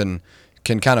guys that can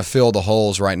kind of fill the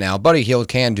holes right now. Buddy Hield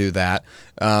can do that.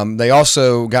 They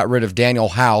also got rid of Daniel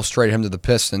House, traded him to the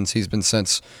Pistons. He's been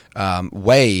since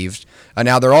waived.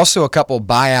 Now, there are also a couple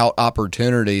buyout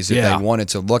opportunities that they wanted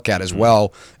to look at as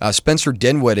well. Spencer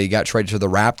Dinwiddie got traded to the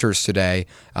Raptors today.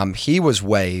 He was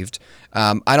waived.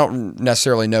 I don't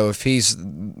necessarily know if he's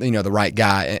the right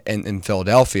guy in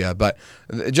Philadelphia, but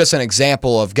just an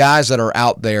example of guys that are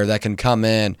out there that can come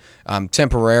in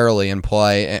temporarily and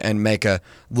play and make a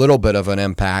little bit of an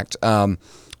impact.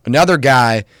 Another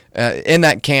guy in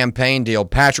that campaign deal,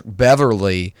 Patrick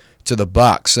Beverley to the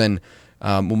Bucks, and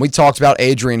when we talked about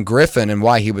Adrian Griffin and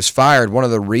why he was fired, one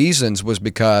of the reasons was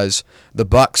because the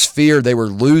Bucks feared they were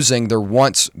losing their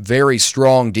once very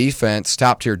strong defense,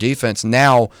 top-tier defense,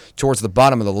 now towards the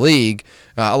bottom of the league.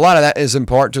 A lot of that is in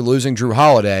part to losing Drew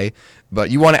Holiday,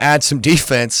 but you want to add some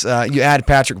defense, you add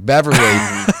Patrick Beverley.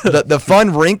 The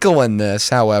fun wrinkle in this,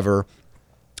 however,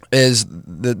 is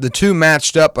the two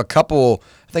matched up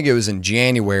I think it was in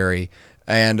January,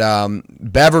 and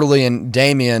Beverly and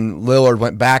Damian Lillard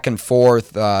went back and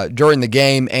forth during the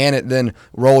game, and it then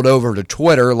rolled over to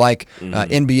Twitter like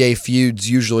NBA feuds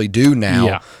usually do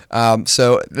now.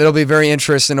 So it'll be very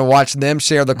interesting to watch them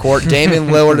share the court. Damian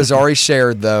Lillard has already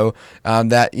shared, though,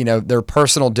 that their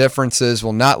personal differences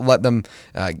will not let them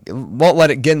won't let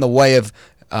it get in the way of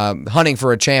hunting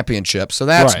for a championship, so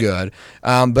that's good.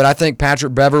 But I think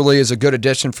Patrick Beverley is a good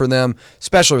addition for them,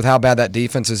 especially with how bad that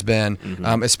defense has been,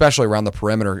 especially around the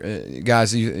perimeter.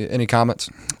 Guys, any comments?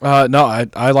 No,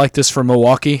 I like this for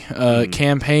Milwaukee.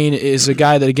 Cam Payne is a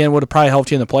guy that, again, would have probably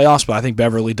helped you in the playoffs, but I think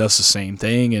Beverley does the same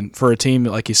thing. And for a team,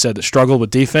 like you said, that struggled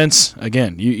with defense,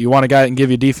 again, you want a guy that can give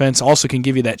you defense, also can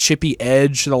give you that chippy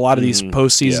edge that a lot of these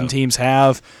postseason teams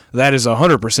have. That is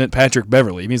 100% Patrick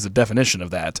Beverley. He means the definition of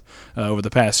that over the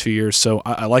past few years. So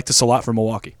I like this a lot for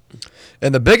Milwaukee.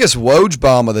 And the biggest Woj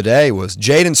bomb of the day was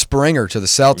Jaden Springer to the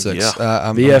Celtics. Yeah.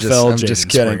 I'm just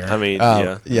kidding. Springer. I mean,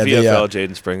 VFL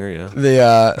Jaden Springer, yeah.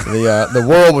 The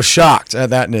world was shocked at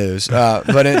that news.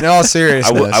 But in all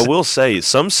seriousness, I will say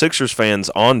some Sixers fans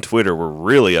on Twitter were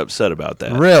really upset about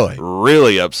that.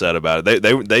 Really upset about it.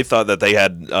 They thought that they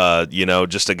had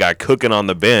just a guy cooking on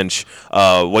the bench,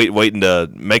 waiting to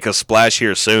make a splash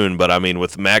here soon. But I mean,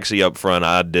 with Maxey up front,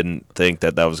 I didn't think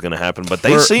that was going to happen. But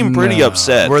they seem pretty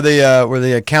upset. Were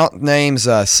the account names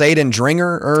Saden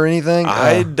Dringer or anything?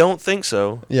 I don't think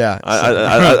so. Yeah,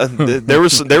 there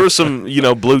was some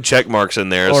blue check marks in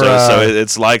there, so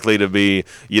it's likely to be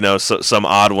some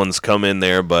odd ones come in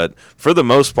there. But for the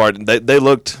most part, they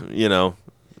looked I'm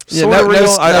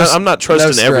not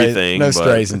trusting everything. No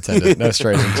strays intended. No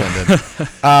strays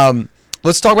intended.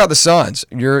 Let's talk about the Suns.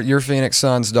 Your Phoenix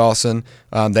Suns, Dawson.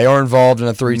 They are involved in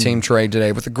a 3-team trade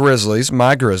today with the Grizzlies,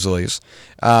 my Grizzlies.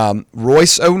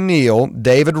 Royce O'Neal,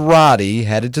 David Roddy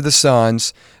headed to the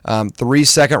Suns. 3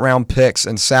 second-round picks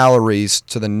and salaries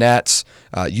to the Nets.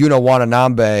 Yuno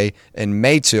Watanabe and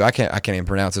Metu. I can't even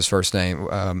pronounce his first name.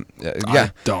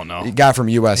 I don't know. Guy from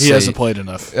USC. He hasn't played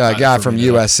enough. Guy from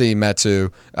USC,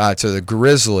 Metu, to the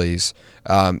Grizzlies.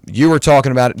 You were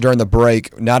talking about it during the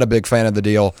break. Not a big fan of the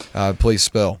deal. Please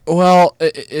spill. Well,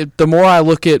 the more I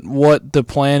look at what the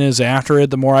plan is after it,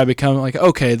 the more I become like,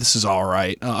 okay, this is all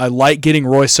right. I like getting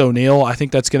Royce O'Neal. I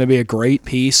think that's going to be a great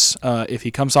piece if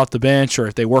he comes off the bench, or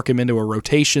if they work him into a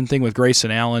rotation thing with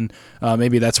Grayson Allen.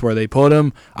 Maybe that's where they put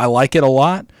him. I like it a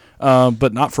lot.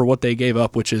 But not for what they gave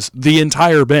up, which is the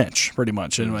entire bench, pretty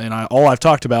much. And all I've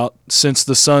talked about since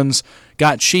the Suns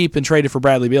got cheap and traded for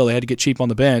Bradley Beal, they had to get cheap on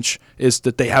the bench, is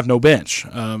that they have no bench.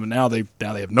 Now they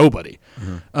have nobody.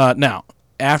 Mm-hmm. Now,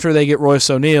 after they get Royce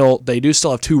O'Neal, they do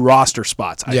still have 2 roster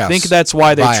spots. I think that's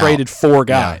why they traded 4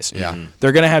 guys. Yeah.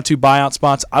 They're going to have 2 buyout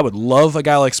spots. I would love a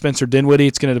guy like Spencer Dinwiddie.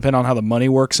 It's going to depend on how the money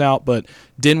works out, but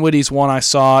Dinwiddie's one I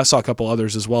saw. I saw a couple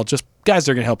others as well. Just guys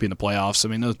that are going to help you in the playoffs. I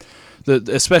mean,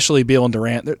 especially Beal and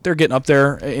Durant, they're getting up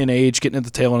there in age, getting at the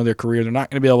tail end of their career. They're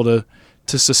not going to be able to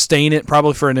sustain it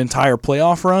probably for an entire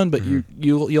playoff run, but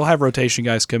you'll have rotation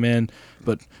guys come in.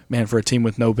 But, man, for a team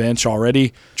with no bench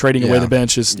already, trading away the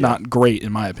bench is not great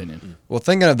in my opinion. Well,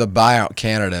 thinking of the buyout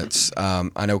candidates,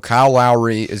 I know Kyle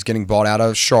Lowry is getting bought out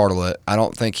of Charlotte. I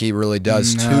don't think he really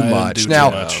does too much.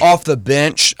 Off the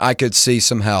bench, I could see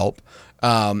some help.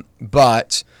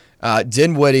 But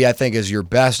Dinwiddie, I think, is your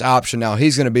best option. Now,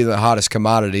 he's going to be the hottest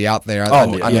commodity out there. I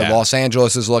know Los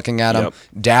Angeles is looking at him. Yep.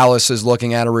 Dallas is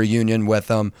looking at a reunion with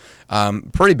him.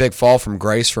 Pretty big fall from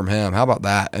grace from him. How about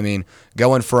that? I mean,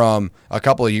 going from a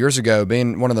couple of years ago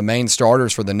being one of the main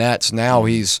starters for the Nets, now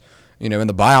he's in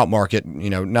the buyout market.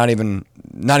 Not even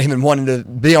wanting to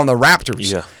be on the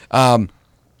Raptors. Yeah.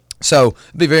 So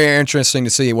it'd be very interesting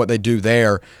to see what they do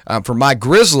there. For my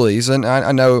Grizzlies, and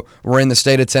I know we're in the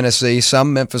state of Tennessee,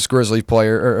 some Memphis Grizzlies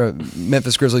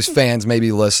fans may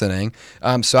be listening.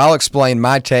 So I'll explain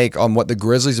my take on what the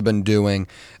Grizzlies have been doing.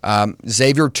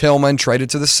 Xavier Tillman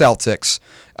traded to the Celtics,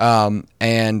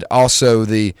 and also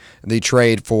the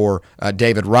trade for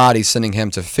David Roddy, sending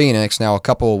him to Phoenix. Now, a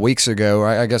couple of weeks ago,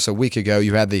 I guess a week ago,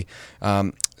 you had the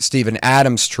Steven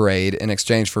Adams trade in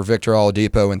exchange for Victor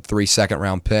Oladipo and 3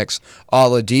 second-round picks.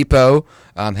 Oladipo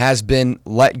has been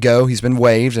let go. He's been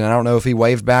waived, and I don't know if he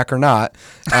waived back or not,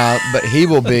 but he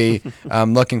will be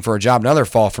looking for a job. Another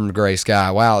fall from grace guy.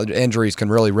 Wow, injuries can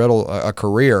really riddle a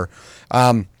career.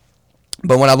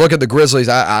 But when I look at the Grizzlies,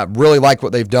 I really like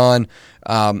what they've done.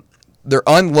 They're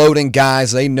unloading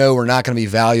guys they know are not going to be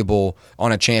valuable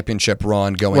on a championship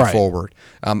run going forward.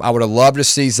 I would have loved to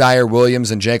see Zaire Williams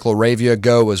and Jake LaRavia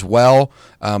go as well.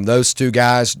 Those 2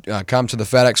 guys come to the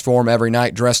FedEx Forum every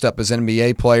night dressed up as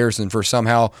NBA players, and for some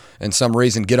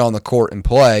reason get on the court and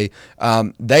play.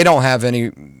 They don't have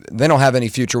any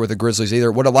future with the Grizzlies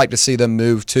either. Would have liked to see them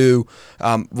move too.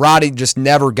 Roddy just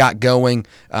never got going.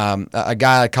 A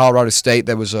guy at Colorado State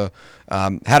that was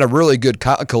had a really good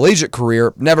collegiate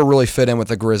career, never really fit in with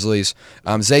the Grizzlies.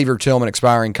 Xavier Tillman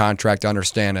expiring contract, I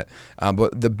understand it.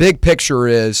 But the big picture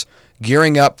is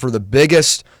gearing up for the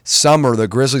biggest summer the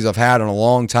Grizzlies have had in a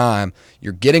long time.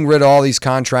 You're getting rid of all these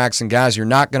contracts and guys you're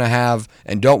not going to have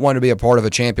and don't want to be a part of a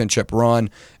championship run,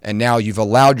 and now you've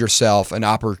allowed yourself an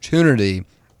opportunity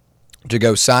to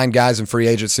go sign guys in free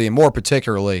agency, and more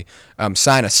particularly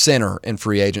sign a center in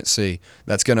free agency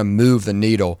that's going to move the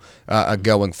needle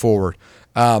going forward.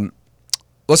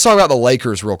 Let's talk about the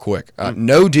Lakers real quick.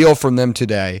 No deal from them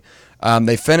today.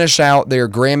 They finish out their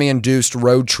Grammy-induced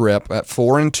road trip at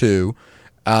 4-2.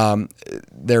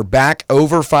 They're back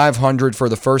over 500 for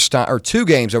the first time, or 2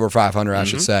 games over 500, I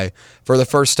should say, for the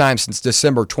first time since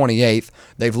December 28th.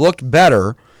 They've looked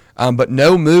better. But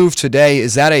no move today.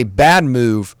 Is that a bad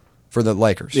move for the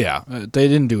Lakers? Yeah, they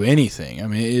didn't do anything. I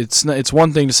mean, it's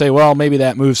one thing to say, well, maybe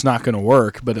that move's not going to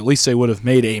work, but at least they would have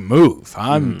made a move.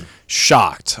 I'm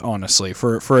shocked, honestly,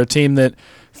 for a team that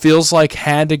feels like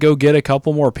had to go get a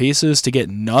couple more pieces to get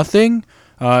nothing.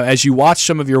 As you watch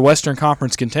some of your Western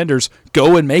Conference contenders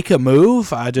go and make a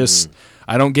move, I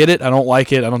don't get it. I don't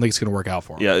like it. I don't think it's going to work out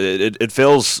for them. Yeah, it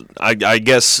feels, I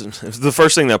guess, the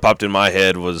first thing that popped in my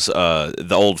head was the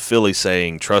old Philly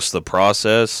saying, trust the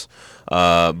process.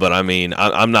 But, I mean,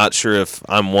 I'm not sure if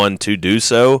I'm one to do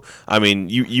so. I mean,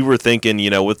 you were thinking,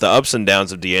 with the ups and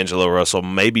downs of D'Angelo Russell,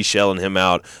 maybe shelling him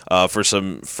out for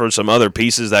some other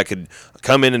pieces that could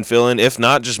come in and fill in. If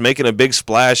not, just making a big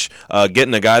splash,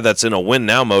 getting a guy that's in a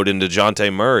win-now mode into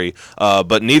DeJounte Murray.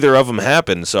 But neither of them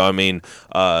happened. So, I mean,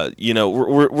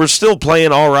 we're still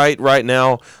playing all right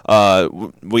now.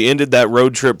 We ended that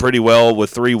road trip pretty well with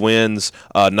 3 wins.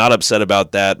 Not upset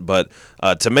about that. But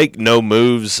to make no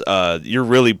moves, you're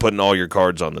really putting all your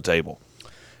cards on the table.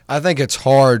 I think it's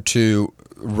hard to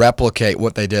replicate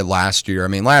what they did last year. I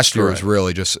mean, last year was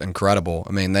really just incredible.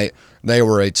 I mean, they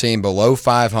were a team below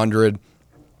 500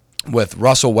 with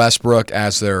Russell Westbrook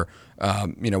as their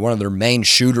one of their main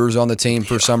shooters on the team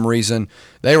for some reason.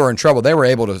 They were in trouble. They were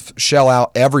able to shell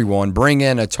out everyone, bring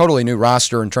in a totally new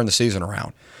roster, and turn the season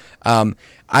around.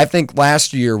 I think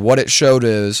last year what it showed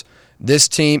is this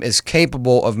team is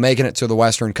capable of making it to the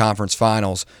Western Conference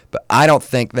Finals, but I don't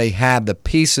think they had the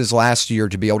pieces last year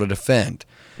to be able to defend.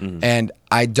 And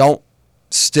I don't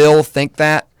still think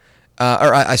that,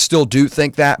 I still do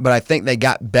think that, but I think they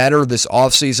got better this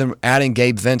offseason, adding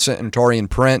Gabe Vincent and Taurean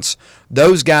Prince.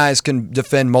 Those guys can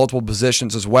defend multiple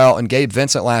positions as well, and Gabe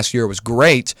Vincent last year was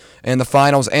great in the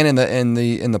finals and in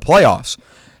the playoffs.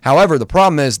 However, the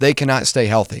problem is they cannot stay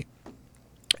healthy.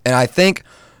 And I think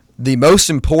the most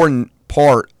important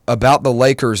part about the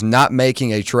Lakers not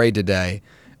making a trade today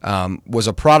was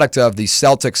a product of the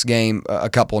Celtics game a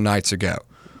couple nights ago.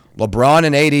 LeBron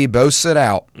and AD both sit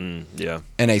out in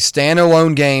a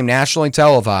standalone game, nationally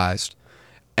televised,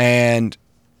 and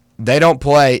they don't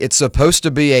play. It's supposed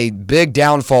to be a big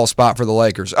downfall spot for the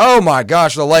Lakers. Oh, my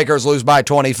gosh, the Lakers lose by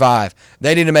 25.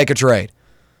 They need to make a trade.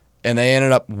 And they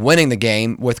ended up winning the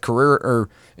game with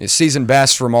season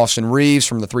best from Austin Reeves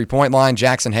from the three-point line.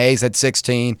 Jackson Hayes had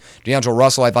 16. D'Angelo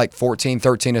Russell had like 14,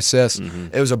 13 assists.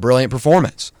 It was a brilliant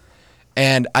performance.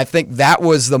 And I think that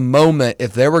was the moment,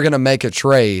 if they were going to make a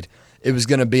trade, it was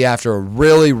going to be after a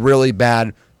really, really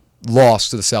bad loss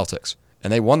to the Celtics.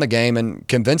 And they won the game and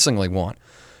convincingly won.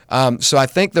 So I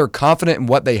think they're confident in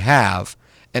what they have.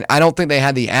 And I don't think they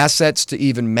had the assets to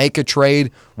even make a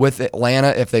trade with Atlanta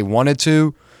if they wanted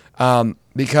to.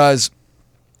 Because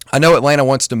I know Atlanta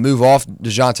wants to move off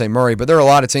DeJounte Murray, but there are a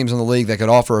lot of teams in the league that could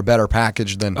offer a better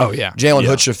package than Jalen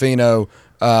Hood-Schifino,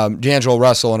 D'Angelo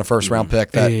Russell, and a first-round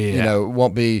pick that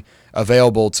won't be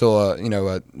available till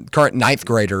a current ninth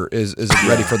grader is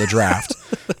ready for the draft.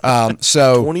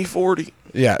 So 2040.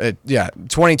 Yeah,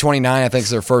 2029 I think is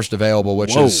their first available,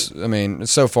 which is, I mean,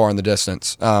 it's so far in the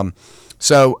distance.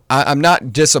 So I'm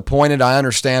not disappointed. I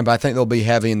understand, but I think they'll be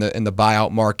heavy in the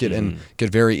buyout market and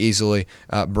could very easily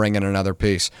bring in another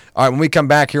piece. All right, when we come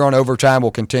back here on Overtime,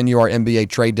 we'll continue our NBA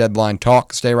trade deadline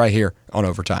talk. Stay right here on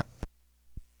Overtime.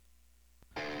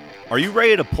 Are you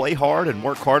ready to play hard and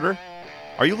work harder?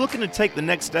 Are you looking to take the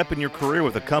next step in your career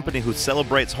with a company who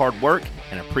celebrates hard work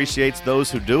and appreciates those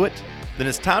who do it? Then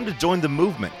it's time to join the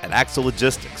movement at Axel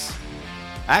Logistics.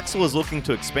 Axel is looking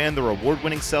to expand their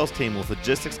award-winning sales team with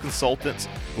logistics consultants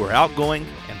who are outgoing,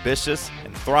 ambitious,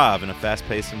 and thrive in a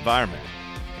fast-paced environment.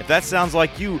 If that sounds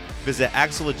like you, visit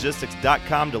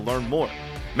axellogistics.com to learn more.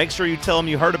 Make sure you tell them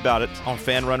you heard about it on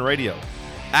Fanrun Radio.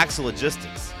 Axel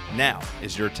Logistics. Now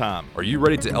is your time. Are you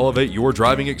ready to elevate your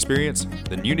driving experience?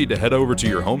 Then you need to head over to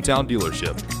your hometown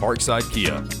dealership, Parkside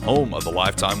Kia, home of the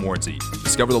lifetime warranty.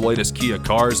 Discover the latest Kia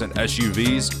cars and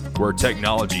SUVs where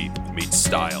technology meets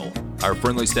style. Our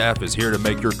friendly staff is here to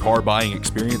make your car buying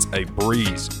experience a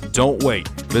breeze. Don't wait.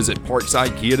 Visit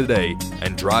Parkside Kia today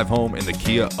and drive home in the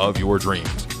Kia of your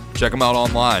dreams. Check them out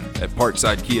online at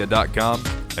parksidekia.com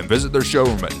and visit their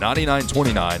showroom at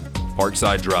 9929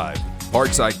 Parkside Drive.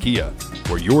 Parkside Kia,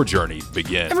 where your journey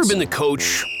begins. Ever been the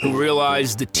coach who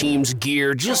realized the team's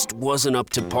gear just wasn't up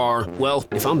to par? Well,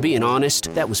 if I'm being honest,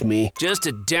 that was me. Just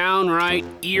a downright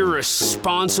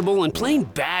irresponsible and plain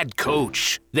bad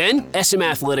coach. Then, SM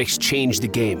Athletics changed the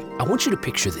game. I want you to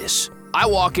picture this. I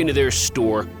walk into their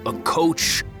store, a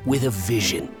coach with a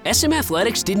vision. SM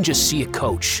Athletics didn't just see a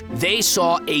coach. They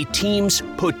saw a team's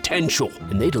potential,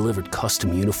 and they delivered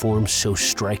custom uniforms so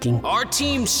striking. Our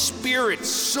team's spirit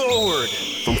soared.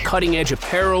 From cutting-edge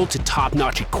apparel to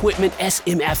top-notch equipment,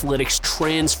 SM Athletics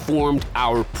transformed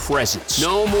our presence.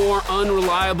 No more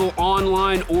unreliable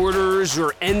online orders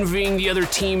or envying the other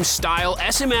team's style.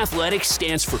 SM Athletics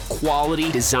stands for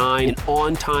quality, design, and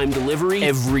on-time delivery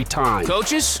every time.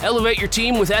 Coaches, elevate your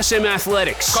team with SM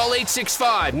Athletics. Call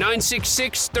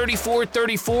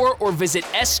 865-966-3434 or visit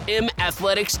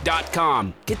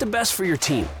smathletics.com. Get the best for your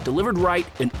team, delivered right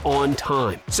and on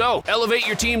time. So, elevate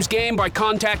your team's game by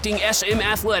contacting SM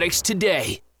Athletics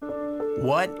today.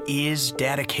 What is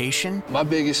dedication? My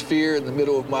biggest fear in the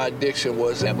middle of my addiction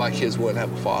was that my kids wouldn't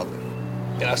have a father.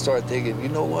 And I started thinking, you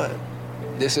know what?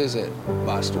 This isn't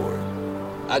my story.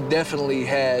 I definitely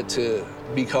had to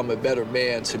become a better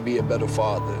man to be a better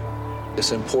father.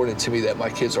 It's important to me that my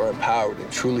kids are empowered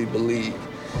and truly believe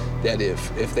that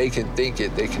if they can think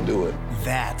it, they can do it.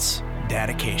 That's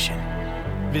dedication.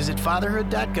 Visit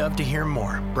fatherhood.gov to hear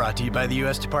more. Brought to you by the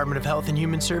U.S. Department of Health and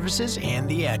Human Services and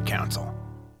the Ad Council.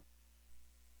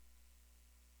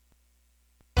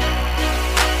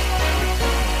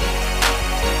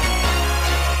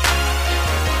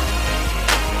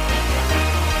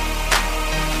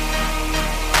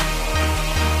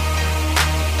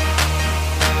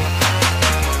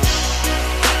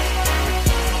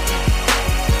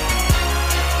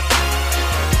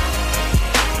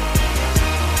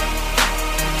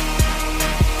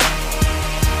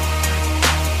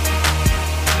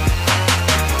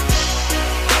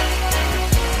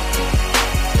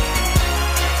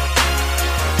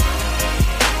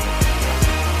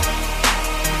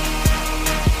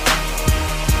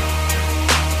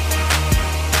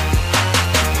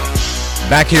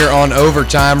 Back here on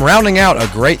Overtime, rounding out a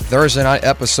great Thursday night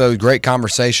episode, great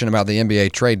conversation about the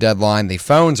NBA trade deadline. The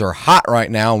phones are hot right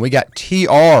now, and we got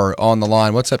TR on the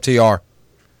line. What's up, TR?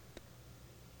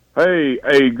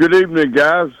 Hey, good evening,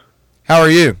 guys. How are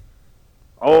you?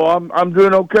 Oh, I'm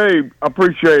doing okay. I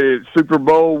appreciate it. Super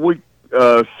Bowl week,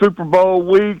 and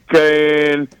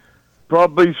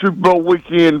probably Super Bowl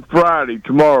weekend Friday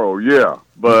tomorrow. Yeah,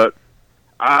 but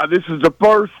this is the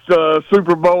first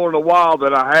Super Bowl in a while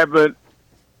that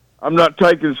I'm not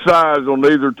taking sides on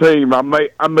either team. I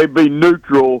may be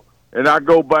neutral, and I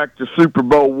go back to Super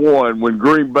Bowl I when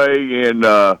Green Bay and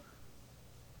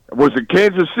was it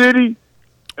Kansas City?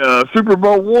 Super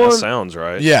Bowl I. That sounds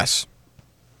right. Yes.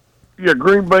 Yeah,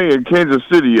 Green Bay and Kansas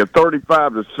City at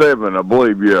 35-7, I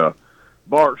believe. Yeah,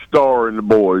 Bart Starr and the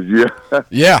boys. Yeah.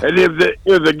 Yeah. And if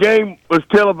the game was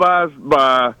televised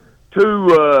by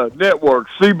two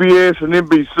networks, CBS and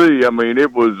NBC, I mean,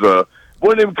 it was.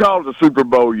 Wasn't even called the Super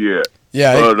Bowl yet.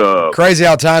 Yeah, but, crazy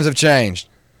how times have changed.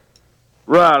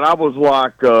 Right, I was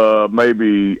like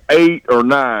maybe 8 or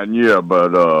 9, yeah,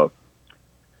 but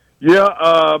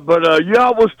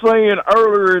y'all was saying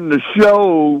earlier in the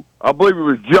show, I believe it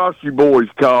was Joshy Boy's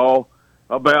call,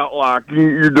 about like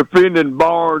you're defending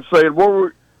Barnes, saying,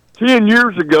 10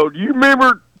 years ago, do you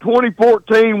remember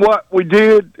 2014, what we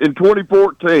did in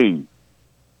 2014?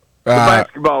 The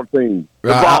basketball team,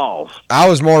 the Vols. I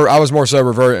was more so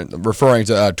referring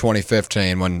to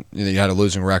 2015 when you had a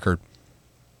losing record.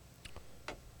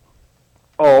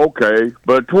 Oh, okay.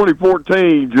 But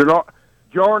 2014,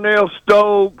 Jarnell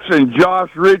Stokes and Josh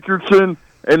Richardson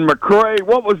and McCray.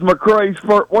 What was McCray's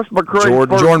first? What's McCray's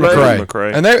first Jordan name?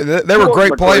 McCray. And they were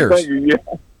great players. Yeah.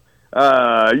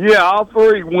 All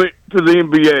three went to the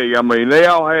NBA. I mean, they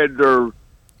all had their.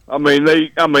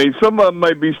 Some of them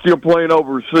may be still playing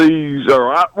overseas.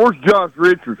 Where's Josh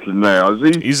Richardson now? Is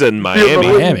he? He's in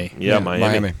Miami. Yeah,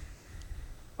 Miami.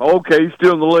 Okay, he's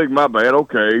still in the league. My bad.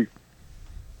 Okay,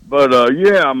 but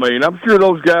I'm sure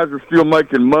those guys are still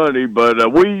making money.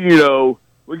 But we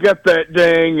got that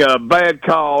dang bad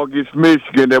call against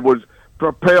Michigan that was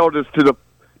propelled us to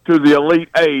the Elite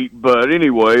Eight. But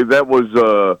anyway, that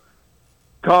was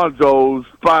Conzo's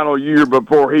final year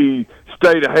before he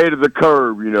stayed ahead of the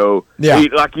curve, Yeah.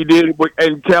 Like he did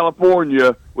in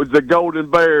California with the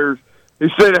Golden Bears. He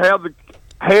stayed ahead of the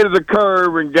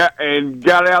curve and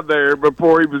got out there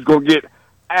before he was going to get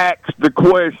asked the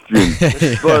question.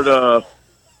 But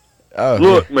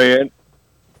look, man,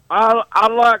 I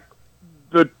like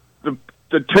the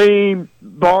team,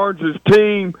 Barnes'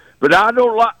 team, but I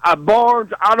don't like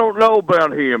Barnes. I don't know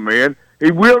about him, man.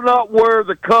 He will not wear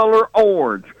the color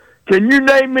orange. Can you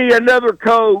name me another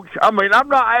coach? I'm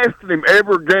not asking him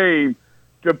every game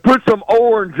to put some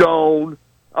orange on.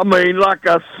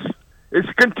 It's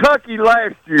Kentucky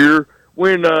last year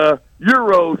when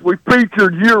we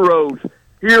featured Euros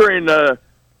here in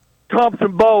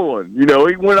Thompson Bowling. You know,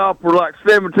 he went off for like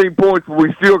 17 points, but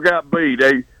we still got beat.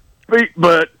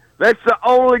 But that's the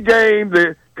only game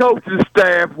the coaching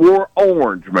staff wore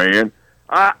orange, man.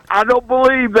 I don't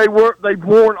believe they've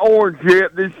worn orange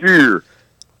yet this year.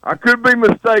 I could be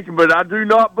mistaken, but I do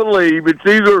not believe it's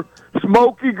either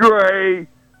smoky gray,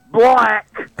 black,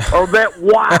 or that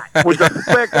white with a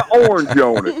speck of orange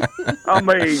on it. I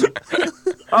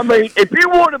mean, if you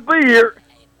want to be here,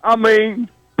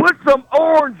 put some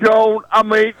orange on,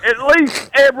 at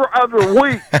least every other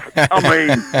week.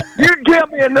 You tell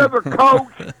me another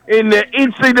coach in the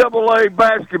NCAA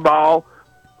basketball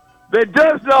that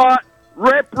does not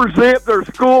represent their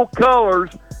school colors,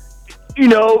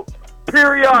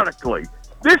 periodically.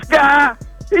 This guy,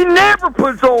 he never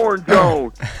puts orange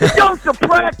on. He goes to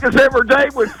practice every day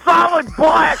with solid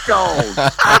black on.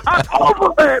 I'm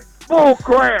over that bull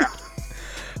crap.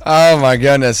 Oh, my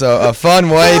goodness. A fun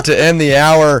way to end the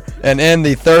hour and end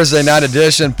the Thursday night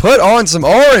edition. Put on some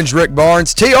orange, Rick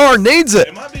Barnes. TR needs it.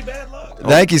 It might be bad luck.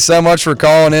 Thank you so much for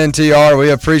calling in, TR.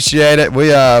 We appreciate it. We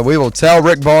will tell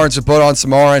Rick Barnes to put on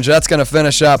some orange. That's going to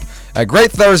finish up a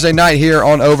great Thursday night here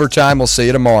on Overtime. We'll see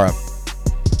you tomorrow.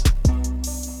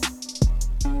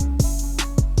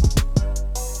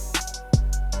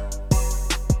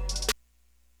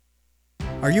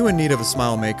 Are you in need of a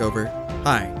smile makeover?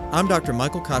 Hi, I'm Dr.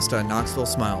 Michael Costa at Knoxville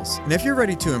Smiles, and if you're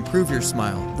ready to improve your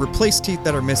smile, replace teeth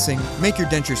that are missing, make your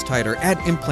dentures tighter, add implants,